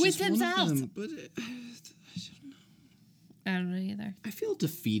 But there was with just themselves. one of them. But I don't know. I don't know either. I feel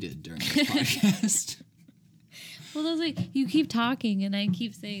defeated during this podcast. Well, that's like, you keep talking and I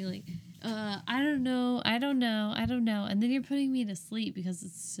keep saying, like, I don't know. And then you're putting me to sleep because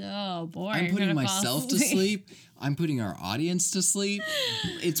it's so boring. I'm putting myself to sleep. I'm putting our audience to sleep.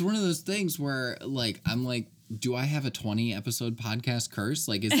 It's one of those things where, like, I'm like, do I have a 20 episode podcast curse?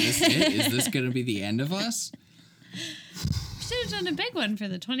 Like, is this it? Is this going to be the end of us? Should have done a big one for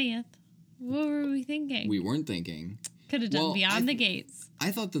the 20th. What were we thinking? We weren't thinking. Could have done Beyond the Gates.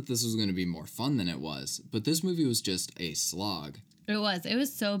 I thought that this was going to be more fun than it was, but this movie was just a slog. It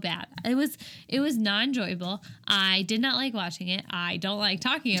was so bad. It was non-enjoyable. I did not like watching it. I don't like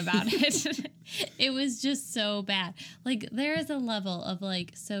talking about it. It was just so bad. Like, there is a level of,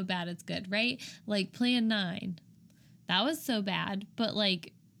 like, so bad it's good, right? Like, Plan 9. That was so bad, but,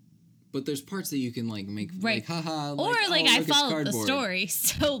 like... But there's parts that you can, like, make, like, haha, like, or, like, I followed the cardboard. story,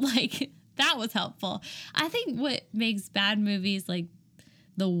 so, like, that was helpful. I think what makes bad movies, like,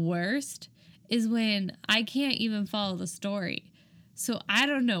 the worst is when I can't even follow the story. So I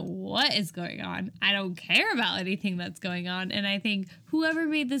don't know what is going on. I don't care about anything that's going on. And I think whoever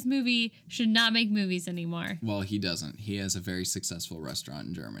made this movie should not make movies anymore. Well, he doesn't. He has a very successful restaurant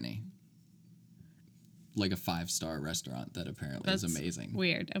in Germany. Like a 5-star restaurant that apparently is amazing.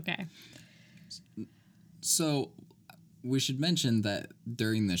 Weird. Okay. So we should mention that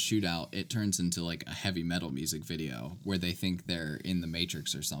during the shootout, it turns into like a heavy metal music video where they think they're in the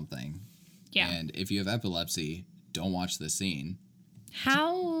Matrix or something. Yeah. And if you have epilepsy, don't watch this scene.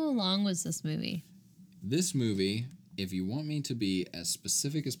 How long was this movie? This movie, if you want me to be as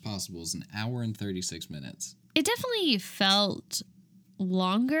specific as possible, is 1 hour and 36 minutes. It definitely felt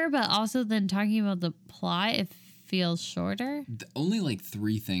longer, but also then talking about the plot, it feels shorter. Only like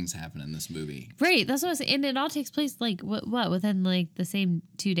 3 things happen in this movie. Right, that's what I was saying. And it all takes place like what within like the same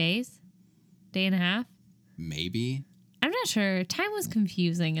 2 days? Day and a half? Maybe. I'm not sure. Time was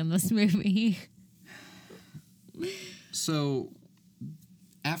confusing in this movie. So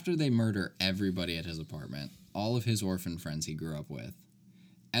after they murder everybody at his apartment, all of his orphan friends he grew up with,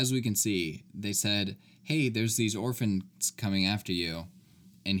 as we can see, they said, hey, there's these orphans coming after you.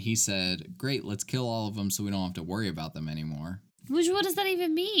 And he said, great, let's kill all of them so we don't have to worry about them anymore. Which, what does that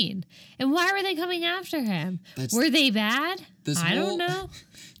even mean? And why were they coming after him? Were they bad? I don't know.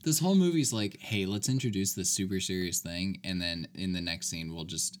 This whole movie's like, hey, let's introduce this super serious thing. And then in the next scene, we'll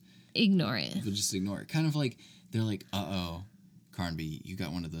just ignore it. We'll just ignore it. Kind of like, they're like, uh-oh, Carnby, you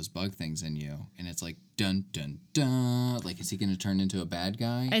got one of those bug things in you. And it's like, dun, dun, dun. Like, is he going to turn into a bad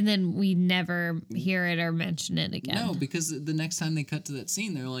guy? And then we never hear it or mention it again. No, because the next time they cut to that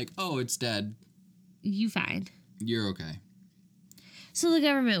scene, they're like, oh, it's dead. You fine. You're okay. So the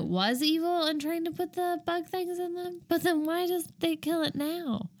government was evil and trying to put the bug things in them? But then why does they kill it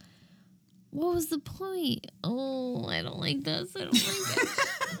now? What was the point? Oh, I don't like this. I don't like it.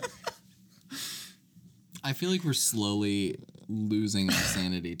 I feel like we're slowly losing our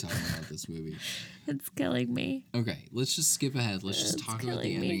sanity talking about this movie. It's killing me. Okay, let's just skip ahead. Let's just talk about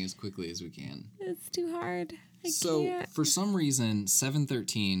the ending as quickly as we can. It's too hard. I can't. For some reason,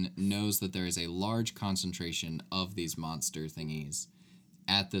 713 knows that there is a large concentration of these monster thingies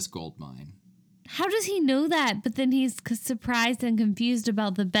at this gold mine. How does he know that? But then he's surprised and confused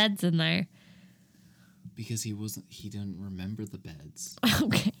about the beds in there. Because he didn't remember the beds.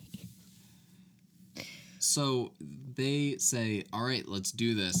 Okay. So they say, all right, let's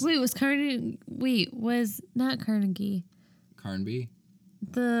do this. Was not Carnegie. Carnby?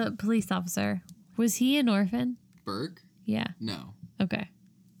 The police officer. Was he an orphan? Burke? Yeah. No. Okay.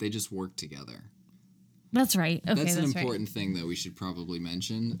 They just work together. That's right. Okay, That's an right. important thing that we should probably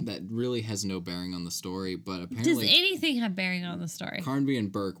mention that really has no bearing on the story, but Does apparently anything have bearing on the story? Carnby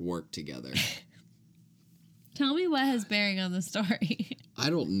and Burke work together. Tell me what has bearing on the story. I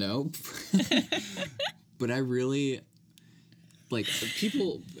don't know. But I really, like,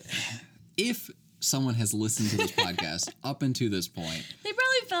 people, if someone has listened to this podcast up until this point, They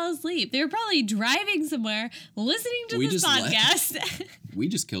probably fell asleep. They were probably driving somewhere, listening to We this just let- podcast. we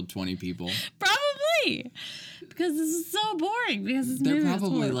just killed 20 people. Probably. Because this is so boring. Because this They're movie was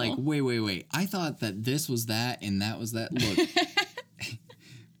probably horrible. like, wait. I thought that this was that and that was that. Look,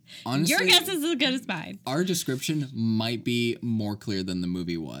 honestly, Your guess is as good as mine. our description might be more clear than the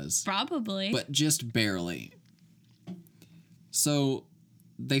movie was, Probably. but just barely. So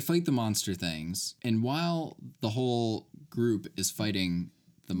they fight the monster things, and while the whole group is fighting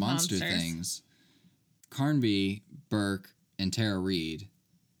the monster Monsters. things, Carnby, Burke, and Tara Reid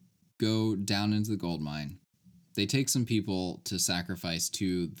go down into the gold mine. They take some people to sacrifice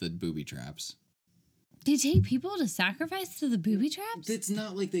to the booby traps. They take people to sacrifice to the booby traps? It's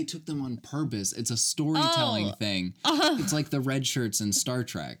not like they took them on purpose. It's a storytelling Oh. thing. It's like the red shirts in Star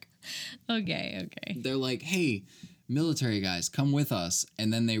Trek. Okay. They're like, hey, military guys, come with us.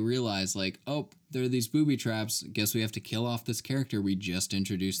 And then they realize, like, oh, there are these booby traps. Guess we have to kill off this character we just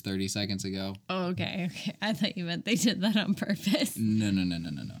introduced 30 seconds ago. Okay. I thought you meant they did that on purpose. No.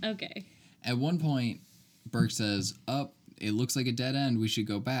 Okay. At one point, Burke says, it looks like a dead end. We should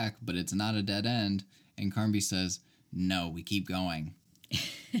go back, but it's not a dead end. And Carnby says, no, we keep going. Do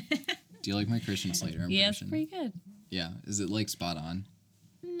you like my Christian Slater impression? Yeah, it's pretty good. Yeah. Is it like spot on?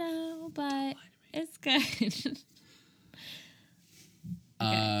 No, but it's good.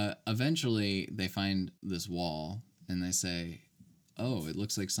 Eventually, they find this wall and they say, oh, it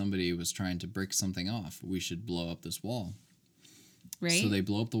looks like somebody was trying to brick something off. We should blow up this wall. Right? So they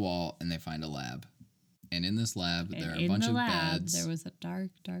blow up the wall and they find a lab. And in this lab, there are a in bunch the of lab, beds. there was a dark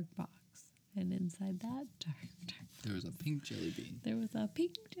box. And inside that dark There was a pink jelly bean. there was a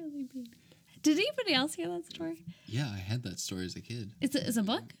pink jelly bean. Did anybody else hear that story? Yeah, I had that story as a kid. It's a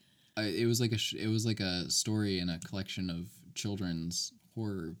book? It was like a story in a collection of children's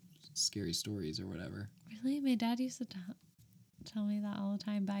horror scary stories or whatever. Really? My dad used to tell me that all the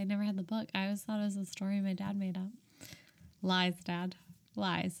time, but I never had the book. I always thought it was a story my dad made up. Lies, Dad.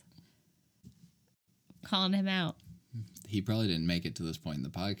 Lies. Calling him out. He probably didn't make it to this point in the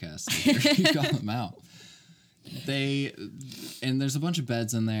podcast. So you call him out. And there's a bunch of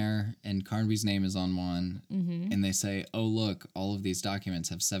beds in there, and Carnby's name is on one. Mm-hmm. And they say, oh, look, all of these documents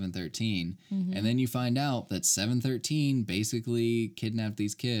have 713. Mm-hmm. And then you find out that 713 basically kidnapped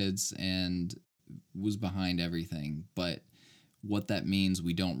these kids and was behind everything. But what that means,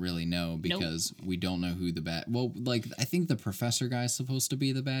 we don't really know because we don't know who the bad... Well, like, I think the professor guy's supposed to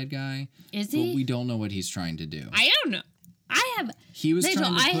be the bad guy. Is But he? we don't know what he's trying to do. I don't know. He was Nigel,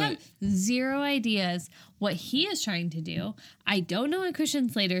 trying to I put... have zero ideas what he is trying to do. I don't know what Christian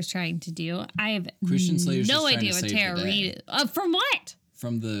Slater's trying to do. I have Christian Slater's no just trying idea to what save Tara the day. Reid is. From what?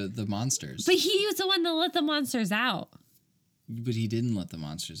 From the monsters. But he was the one that let the monsters out. But he didn't let the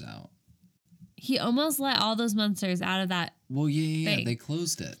monsters out. He almost let all those monsters out of that. Well, yeah, thing. they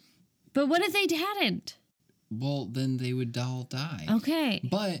closed it. But what if they hadn't? Well, then they would all die. Okay.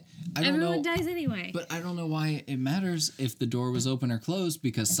 But I don't Everyone know. dies anyway. But I don't know why it matters if the door was open or closed,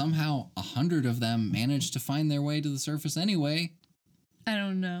 because somehow 100 of them managed to find their way to the surface anyway. I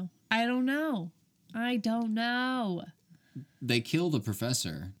don't know. They kill the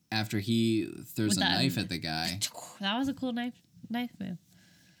professor after he throws With a that- knife at the guy. That was a cool knife move.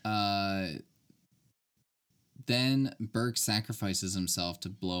 Then Burke sacrifices himself to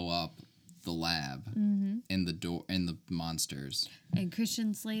blow up the lab and the door and the monsters. And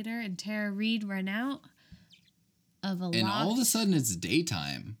Christian Slater and Tara Reid run out of a And loft. all of a sudden it's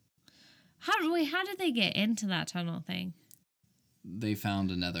daytime. How did they get into that tunnel thing? They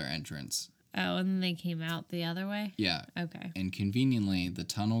found another entrance. Oh, and then they came out the other way? Yeah. Okay. And conveniently, the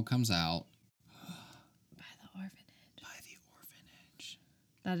tunnel comes out By the orphanage. by the orphanage.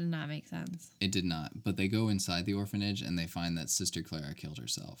 That did not make sense. It did not. But they go inside the orphanage and they find that Sister Clara killed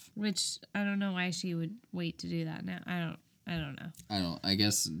herself. Which I don't know why she would wait to do that now. I don't know. I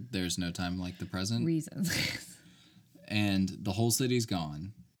guess there's no time like the present. Reasons. And the whole city's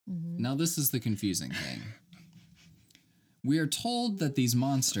gone. Now this is the confusing thing. We are told that these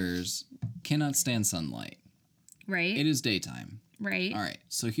monsters cannot stand sunlight. Right? It is daytime. Right. All right,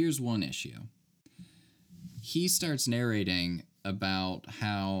 so here's one issue. He starts narrating about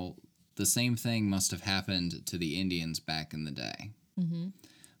how the same thing must have happened to the Indians back in the day.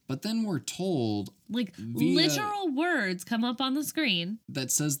 But then we're told Like, via- literal words come up on the screen. that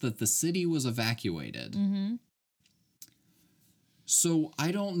says that the city was evacuated. Mm-hmm. So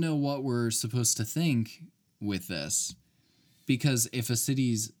I don't know what we're supposed to think with this. Because if a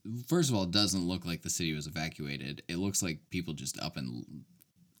city's... First of all, it doesn't look like the city was evacuated. It looks like people just up and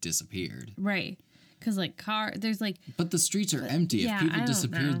disappeared. Right. Because, like, there's, like... But the streets are empty. yeah, If people I don't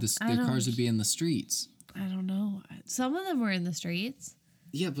disappeared, know. their cars would be in the streets. I don't know. Some of them were in the streets.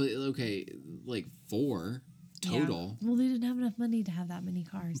 Yeah, but okay, like 4 total. Yeah. Well, they didn't have enough money to have that many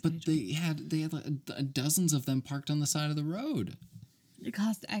cars. But Nigel. they had like dozens of them parked on the side of the road. It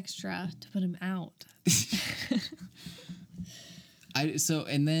cost extra to put them out.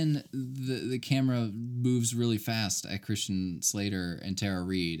 And then the camera moves really fast at Christian Slater and Tara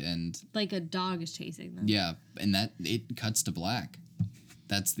Reid, and Like a dog is chasing them. yeah, and that it cuts to black.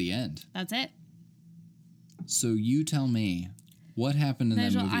 That's the end. That's it. So you tell me, what happened in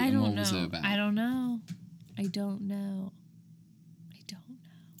that Nigel, movie I and don't what know. was it about? I don't know. I don't know.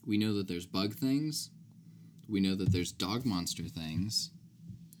 We know that there's bug things. We know that there's dog monster things.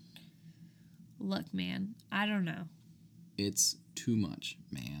 Look, man. I don't know. It's too much,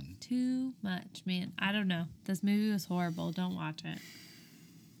 man. Too much, man. I don't know. This movie was horrible. Don't watch it.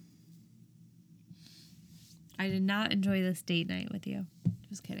 I did not enjoy this date night with you.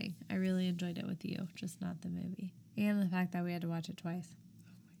 Just kidding. I really enjoyed it with you, just not the movie. And the fact that we had to watch it twice.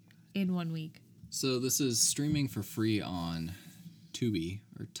 In 1 week. So this is streaming for free on Tubi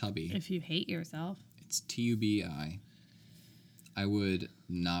or Tubby. If you hate yourself. It's TUBI. I would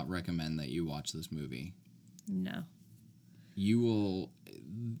not recommend that you watch this movie. No. You will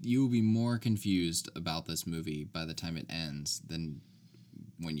be more confused about this movie by the time it ends than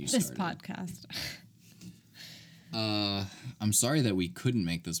when you This started. podcast. I'm sorry that we couldn't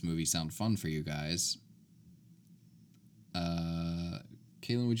make this movie sound fun for you guys.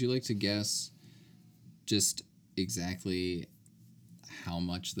 Kaylin, would you like to guess just exactly how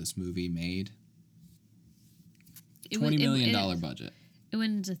much this movie made? $20 million budget. It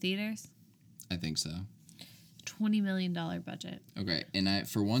went into theaters. I think so. $20 million budget. Okay, and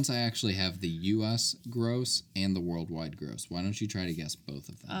for once I actually have the U.S. gross and the worldwide gross. Why don't you try to guess both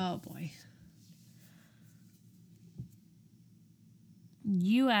of them? Oh boy.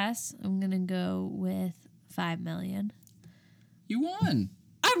 US, I'm gonna go with 5 million. You won.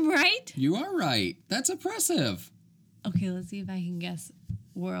 I'm right. You are right. That's impressive. Okay, let's see if I can guess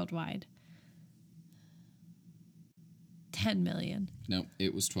worldwide. 10 million. Nope,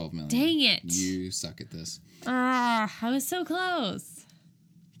 it was 12 million. Dang it. You suck at this. Ah, I was so close.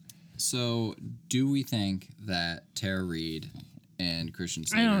 So, do we think that Tara Reid and Christian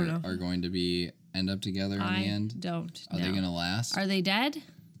I don't Slater know. are going to end up together in the end? Don't Are know. they going to last? Are they dead?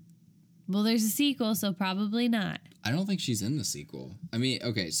 Well, there's a sequel, so probably not. I don't think she's in the sequel. I mean,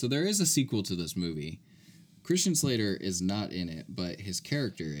 okay, so there is a sequel to this movie. Christian Slater is not in it, but his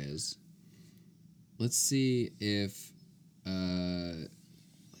character is. Let's see if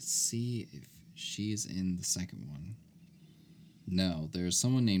she's in the second one. No, there's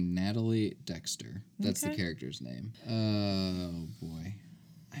someone named Natalie Dexter. That's the Okay. character's name. Oh boy.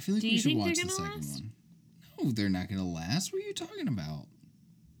 I feel like Do we you should think watch they're the gonna second last? one. No, they're not gonna last. What are you talking about?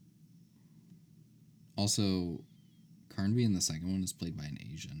 Also, Carnby in the second one is played by an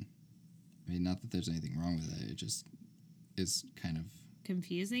Asian. I mean, not that there's anything wrong with it. It just is kind of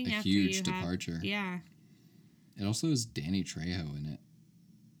Confusing a after huge you departure. have... Yeah. It also has Danny Trejo in it.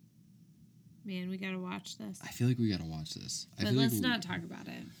 Man, we gotta watch this. I feel like we gotta watch this. I But feel let's like not talk about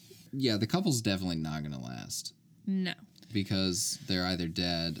it. Yeah, the couple's definitely not gonna last No. because they're either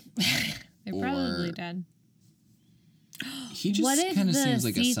dead. They're Or- probably dead. He What just if kind of the seems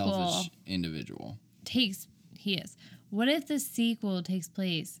like a sequel selfish individual. He is. What if the sequel takes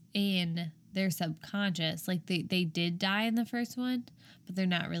place in their subconscious? Like they did die in the first one, but they're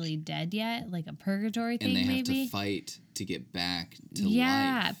not really dead yet. Like a purgatory thing, And they have maybe. to fight to get back to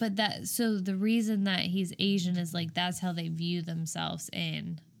Yeah, life. but so the reason that he's Asian is like that's how they view themselves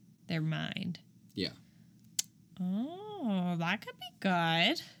in their mind. Yeah. Oh, that could be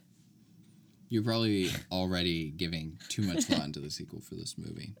good. You're probably already giving too much thought into the sequel for this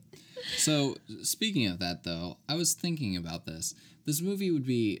movie. So, speaking of that, though, I was thinking about this. This movie would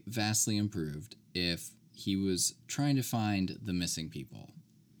be vastly improved if he was trying to find the missing people.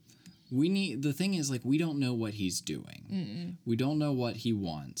 The thing is, like, we don't know what he's doing. Mm-mm. We don't know what he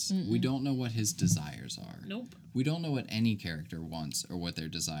wants. We don't know what his desires are. Nope. We don't know what any character wants or what their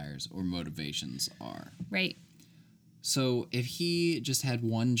desires or motivations are. Right. So, if he just had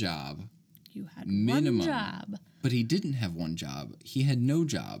one job... You had Minimum. one job. But he didn't have one job. He had no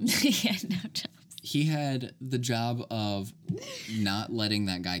jobs. He had no jobs. He had the job of not letting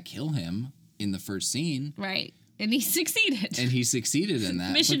that guy kill him in the first scene. Right. And he succeeded. And he succeeded in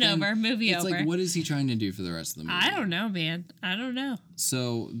that. Mission over, movie it's over. Like, what is he trying to do for the rest of the movie? I don't know, man. I don't know.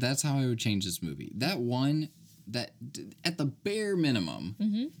 So that's how I would change this movie. That one, that at the bare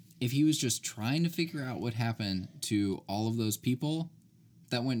minimum, if he was just trying to figure out what happened to all of those people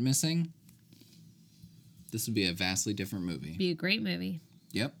that went missing, this would be a vastly different movie. Be a great movie.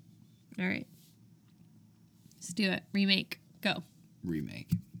 Yep. All right. Let's do it. Remake. Go.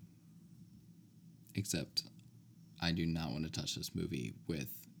 Remake. Except I do not want to touch this movie with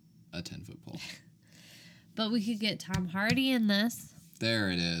a 10-foot pole. But we could get Tom Hardy in this. There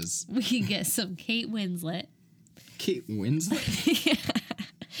it is. We could get some Kate Winslet. Kate Winslet?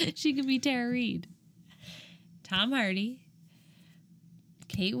 She could be Tara Reid. Tom Hardy.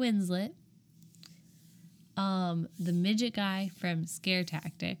 Kate Winslet. The midget guy from Scare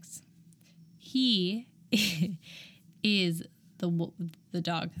Tactics. He is the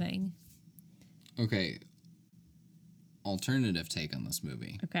dog thing. Okay. Alternative take on this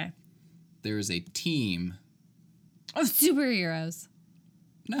movie. Okay. There is a team. Oh, superheroes.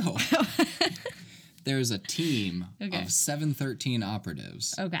 No. There's a team Okay. of 713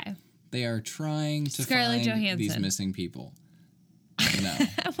 operatives. Okay. They are trying to Scarlett find Johansson. these missing people. No.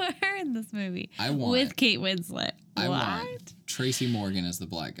 I want her in this movie. I want- with Kate Winslet. I what? want Tracy Morgan as the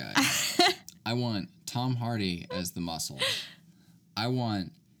black guy. I want Tom Hardy as the muscle. I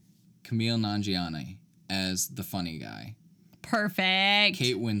want Camille Nanjiani as the funny guy. Perfect.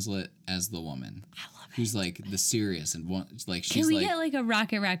 Kate Winslet as the woman. I love it. Who's like the serious and like she's Can we like get like a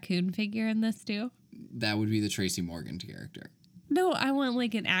Rocket Raccoon figure in this too? that would be the Tracy Morgan character. No, I want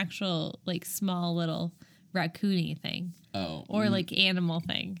like an actual like small little raccoony thing Oh. or like animal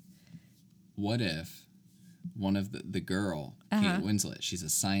thing. What if one of the girl, Uh-huh. Kate Winslet, she's a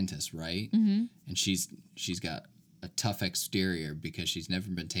scientist, right? Mm-hmm. And she's got a tough exterior because she's never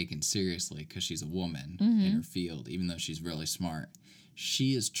been taken seriously because she's a woman Mm-hmm. in her field, even though she's really smart.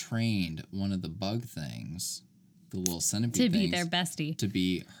 She has trained one of the bug things, the little centipede To be things, their bestie. to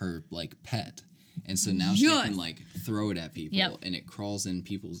be her like pet. And so now she Yes. can like throw it at people Yep. and it crawls in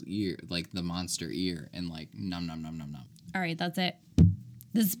people's ear, like the monster ear, and like nom nom nom nom nom. All right, that's it.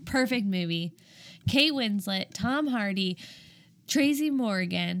 This is a perfect movie. Kate Winslet, Tom Hardy, Tracy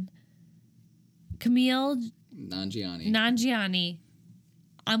Morgan, Camille Nanjiani.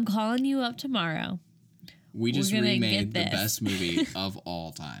 I'm calling you up tomorrow. We just gonna remade get the this. best movie of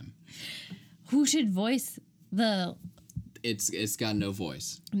all time. Who should voice the? It's got no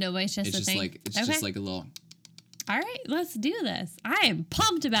voice. No voice, just It's a just thing. like it's Okay. just like a little. All right, let's do this. I am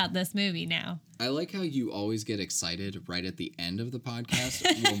pumped about this movie now. I like how you always get excited right at the end of the podcast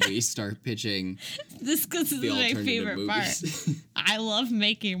when we start pitching This is the my alternative favorite part. movies. I love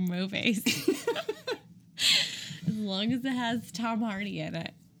making movies. As long as it has Tom Hardy in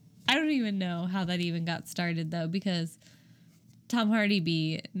it. I don't even know how that even got started though, because Tom Hardy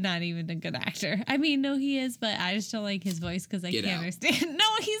be not even a good actor. I mean, no, he is, but I just don't like his voice because I Get can't out. understand. No,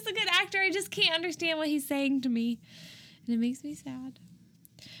 he's a good actor. I just can't understand what he's saying to me. And it makes me sad.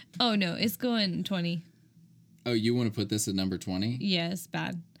 Oh no, it's going 20. Oh, you want to put this at number 20? Yeah, it's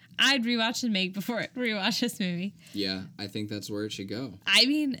bad. I'd rewatch and make before I rewatch this movie. Yeah, I think that's where it should go. I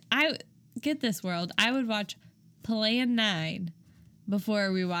mean, I get this world. I would watch Plan 9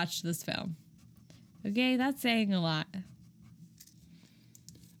 before we watched this film. Okay, that's saying a lot.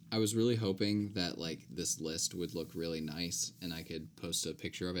 I was really hoping that like this list would look really nice and I could post a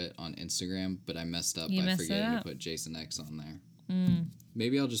picture of it on Instagram, but I messed up You by messed it forgetting to up. put Jason X on there.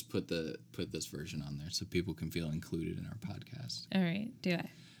 Maybe I'll just put this version on there so people can feel included in our podcast. All right, do it.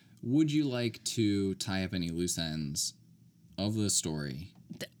 Would you like to tie up any loose ends of the story?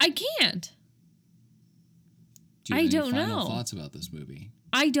 I can't. Do you I have any don't final know. thoughts about this movie?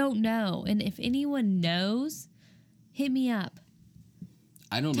 I don't know. And if anyone knows, hit me up.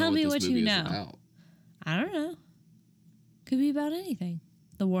 I don't Tell know me what what this you movie know. is about. I don't know. Could be about anything.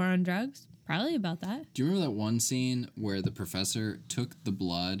 The war on drugs? Probably about that. Do you remember that one scene where the professor took the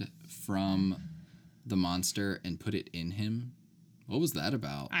blood from the monster and put it in him? What was that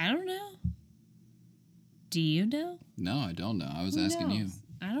about? I don't know. Do you know? No, I don't know. I was Who asking you. knows?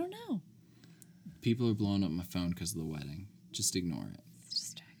 I don't know. People are blowing up my phone because of the wedding. Just ignore it. It's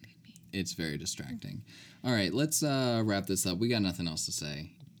distracting me. It's very distracting. All right, let's wrap this up. We got nothing else to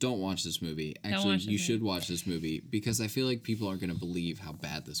say. Don't watch this movie. Actually, watch this you movie. should watch this movie because I feel like people aren't going to believe how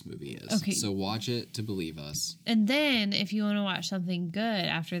bad this movie is. Okay. So watch it to believe us. And then if you want to watch something good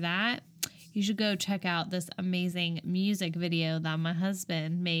after that, you should go check out this amazing music video that my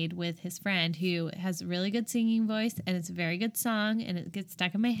husband made with his friend who has a really good singing voice, and it's a very good song, and it gets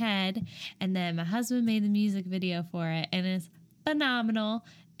stuck in my head. And then my husband made the music video for it, and it's phenomenal.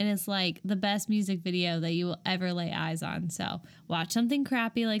 And it's like the best music video that you will ever lay eyes on. So watch something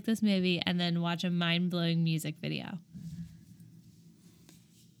crappy like this movie and then watch a mind-blowing music video.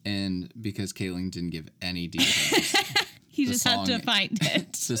 And because Caitlin didn't give any details, You the just have to song- find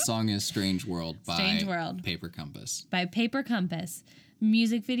it. the song is Strange World by Strange World. Paper Compass. By Paper Compass.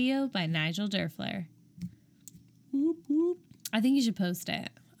 Music video by Nigel Durfler. I think you should post it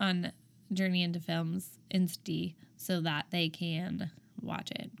on Journey into Films Insta so that they can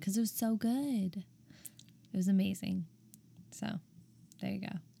watch it because it was so good. It was amazing. So there you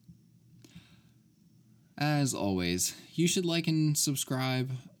go. As always, you should like and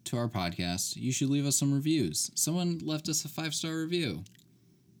subscribe to our podcast. You should leave us some reviews. Someone left us a 5-star review,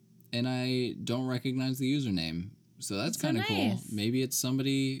 and I don't recognize the username, so that's so kind of cool. nice. Maybe it's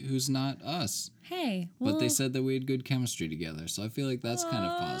somebody who's not us, Hey, well, but they said that we had good chemistry together, so I feel like that's kind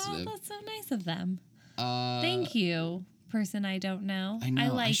of positive. That's so nice of them. Uh, Thank you, person I don't know. I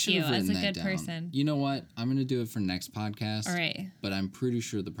know. like should you have as written a that good down. person. You know what? I'm gonna do it for next podcast. All right. But I'm pretty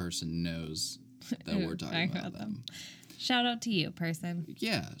sure the person knows that we're talking about them. Shout out to you, person.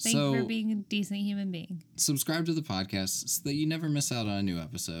 Yeah. Thank you for being a decent human being. Subscribe to the podcast so that you never miss out on a new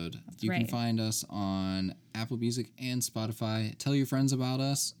episode. You can right. find us on Apple Music and Spotify. Tell your friends about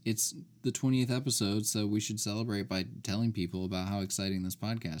us. It's the 20th episode, so we should celebrate by telling people about how exciting this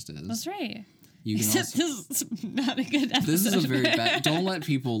podcast is. That's right. You can Except also, this is not a good episode. this is a very bad. Don't let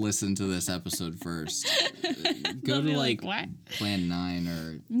people listen to this episode first. Go They'll to be like what? Plan 9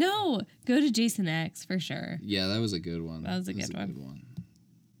 or No, go to Jason X for sure. yeah, that was a good one. That was a good one.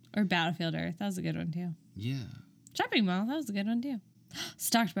 Or Battlefield Earth. That was a good one too. Yeah, Shopping Mall. That was a good one too.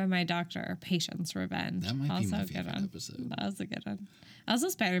 Stalked by My Doctor. Patience Revenge. that might be also my a good favorite one. episode. That was a good one. Also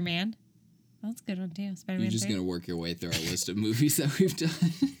Spider-Man. That was a good one too. Spider-Man You're just 3. gonna work your way through our list of movies that we've done.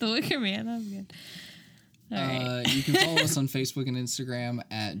 The Wicker Man. That was good. All right. You can follow us on Facebook and Instagram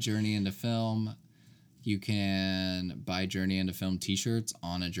at Journey Into Film. You can buy Journey Into Film t-shirts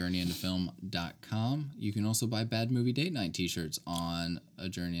on ajourneyintofilm.com. You can also buy Bad Movie Date Night t-shirts on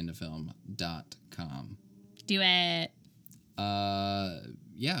ajourneyintofilm.com. Do it.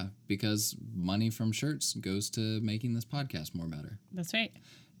 Yeah, because money from shirts goes to making this podcast more better. That's right.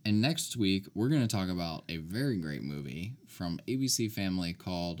 And next week, we're going to talk about a very great movie from ABC Family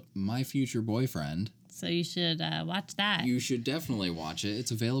called My Future Boyfriend. So you should watch that. You should definitely watch it. It's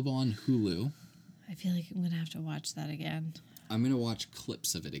available on Hulu. I feel like I'm going to have to watch that again. I'm going to watch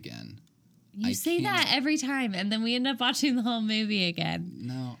clips of it again. You I say that can't- every time, and then we end up watching the whole movie again.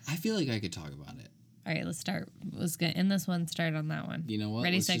 No, I feel like I could talk about it. All right, let's start. Let's get in this one. Start on that one. You know what?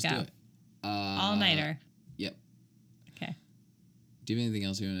 Ready, Let's set, just go. do it. All-nighter. Yep. Okay. Do you have anything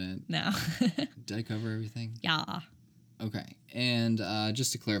else you want No. to... Did I cover everything? Yeah. Okay. And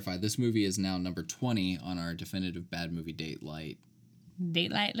just to clarify, this movie is now number 20 on our definitive Bad Movie Date Light.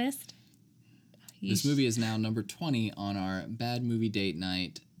 Date light list? This movie is now number 20 on our Bad Movie Date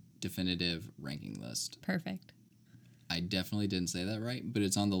Night definitive ranking list. Perfect. I definitely didn't say that right, but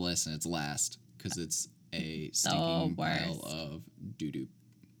it's on the list and it's last because it's a stinking pile worst. of doo-doo.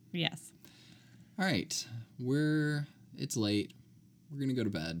 Yes. All right. It's late. We're going to go to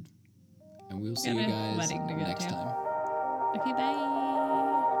bed. And we'll see you Got a guys wedding to go next to. time. Okay, bye.